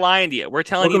one, we're not lying to you. We're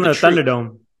telling you the truth. Welcome to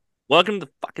Thunderdome. Welcome to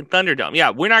the fucking Thunderdome.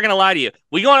 Yeah, we're not going to lie to you.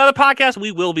 We go on other podcasts,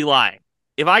 we will be lying.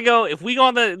 If we go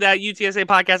on that UTSA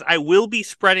podcast, I will be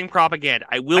spreading propaganda.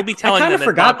 I will be telling them. I kind of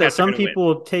forgot that some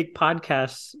people take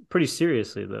podcasts pretty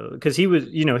seriously, though, because he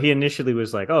initially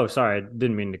was like, "Oh, sorry, I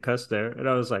didn't mean to cuss there," and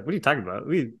I was like, "What are you talking about?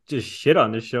 We just shit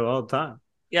on this show all the time."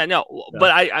 Yeah, no,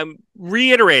 but I'm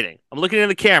reiterating. I'm looking at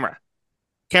the camera.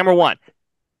 Camera one.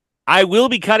 I will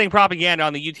be cutting propaganda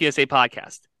on the UTSA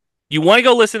podcast. You want to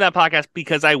go listen to that podcast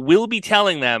because I will be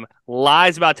telling them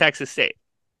lies about Texas State.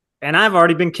 And I've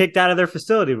already been kicked out of their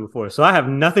facility before, so I have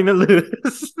nothing to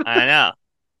lose. I know.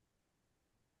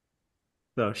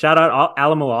 So shout out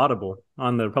Alamo Audible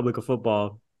on the Republic of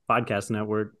Football Podcast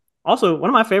Network. Also,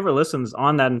 one of my favorite listens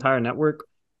on that entire network.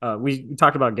 We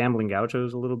talked about Gambling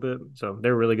Gauchos a little bit, so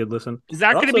they're a really good listen. Is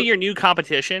that going to be your new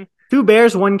competition? 2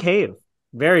 Bears, 1 Cave.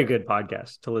 Very good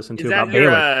podcast to listen to about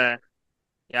Baylor.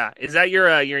 Yeah, is that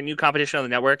your new competition on the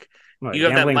network? What, you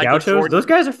have Gambling that Gauchos? Jordan? Those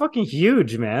guys are fucking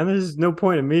huge, man. There's no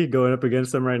point in me going up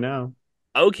against them right now.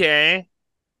 Okay,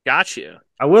 got you.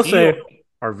 I will say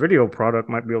our video product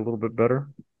might be a little bit better.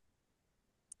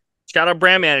 Shout out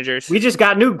brand managers. We just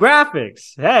got new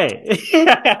graphics.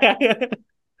 Hey.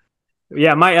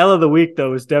 Yeah, my L of the week,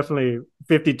 though, is definitely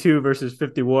 52 versus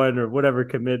 51 or whatever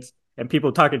commits. And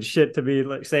people talking shit to me,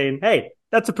 like saying, "Hey,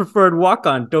 that's a preferred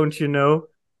walk-on, don't you know?"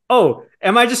 Oh,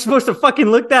 am I just supposed to fucking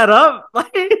look that up?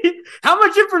 Like, how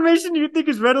much information do you think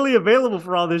is readily available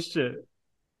for all this shit?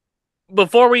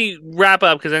 Before we wrap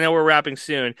up, because I know we're wrapping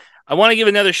soon, I want to give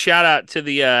another shout out to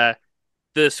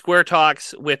the Square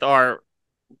Talks with our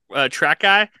track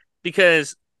guy,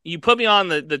 because you put me on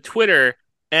the Twitter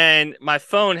and my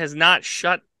phone has not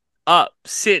shut up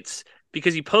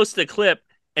because you posted a clip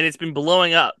and it's been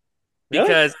blowing up.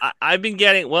 Because really? I've been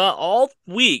getting, all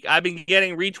week, I've been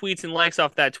getting retweets and likes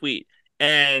off that tweet.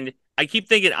 And I keep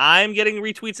thinking I'm getting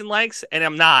retweets and likes, and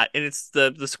I'm not. And it's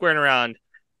the Squaring Around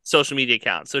social media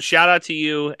account. So shout out to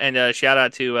you, and shout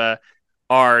out to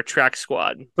our track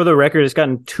squad. For the record, it's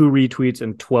gotten 2 retweets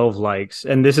and 12 likes.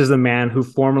 And this is the man who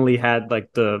formerly had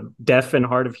like the deaf and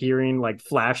hard of hearing like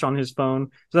flash on his phone.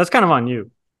 So that's kind of on you.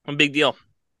 A big deal.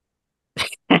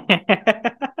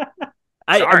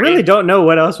 I really don't know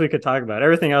what else we could talk about.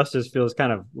 Everything else just feels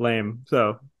kind of lame.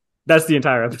 So that's the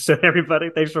entire episode, everybody.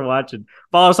 Thanks for watching.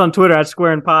 Follow us on Twitter at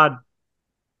SquarinPod.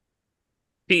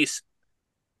 Peace.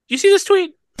 Do you see this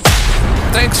tweet?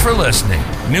 Thanks for listening.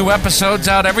 New episodes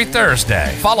out every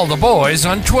Thursday. Follow the boys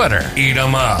on Twitter. Eat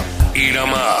 'em up. Eat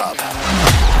 'em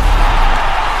up.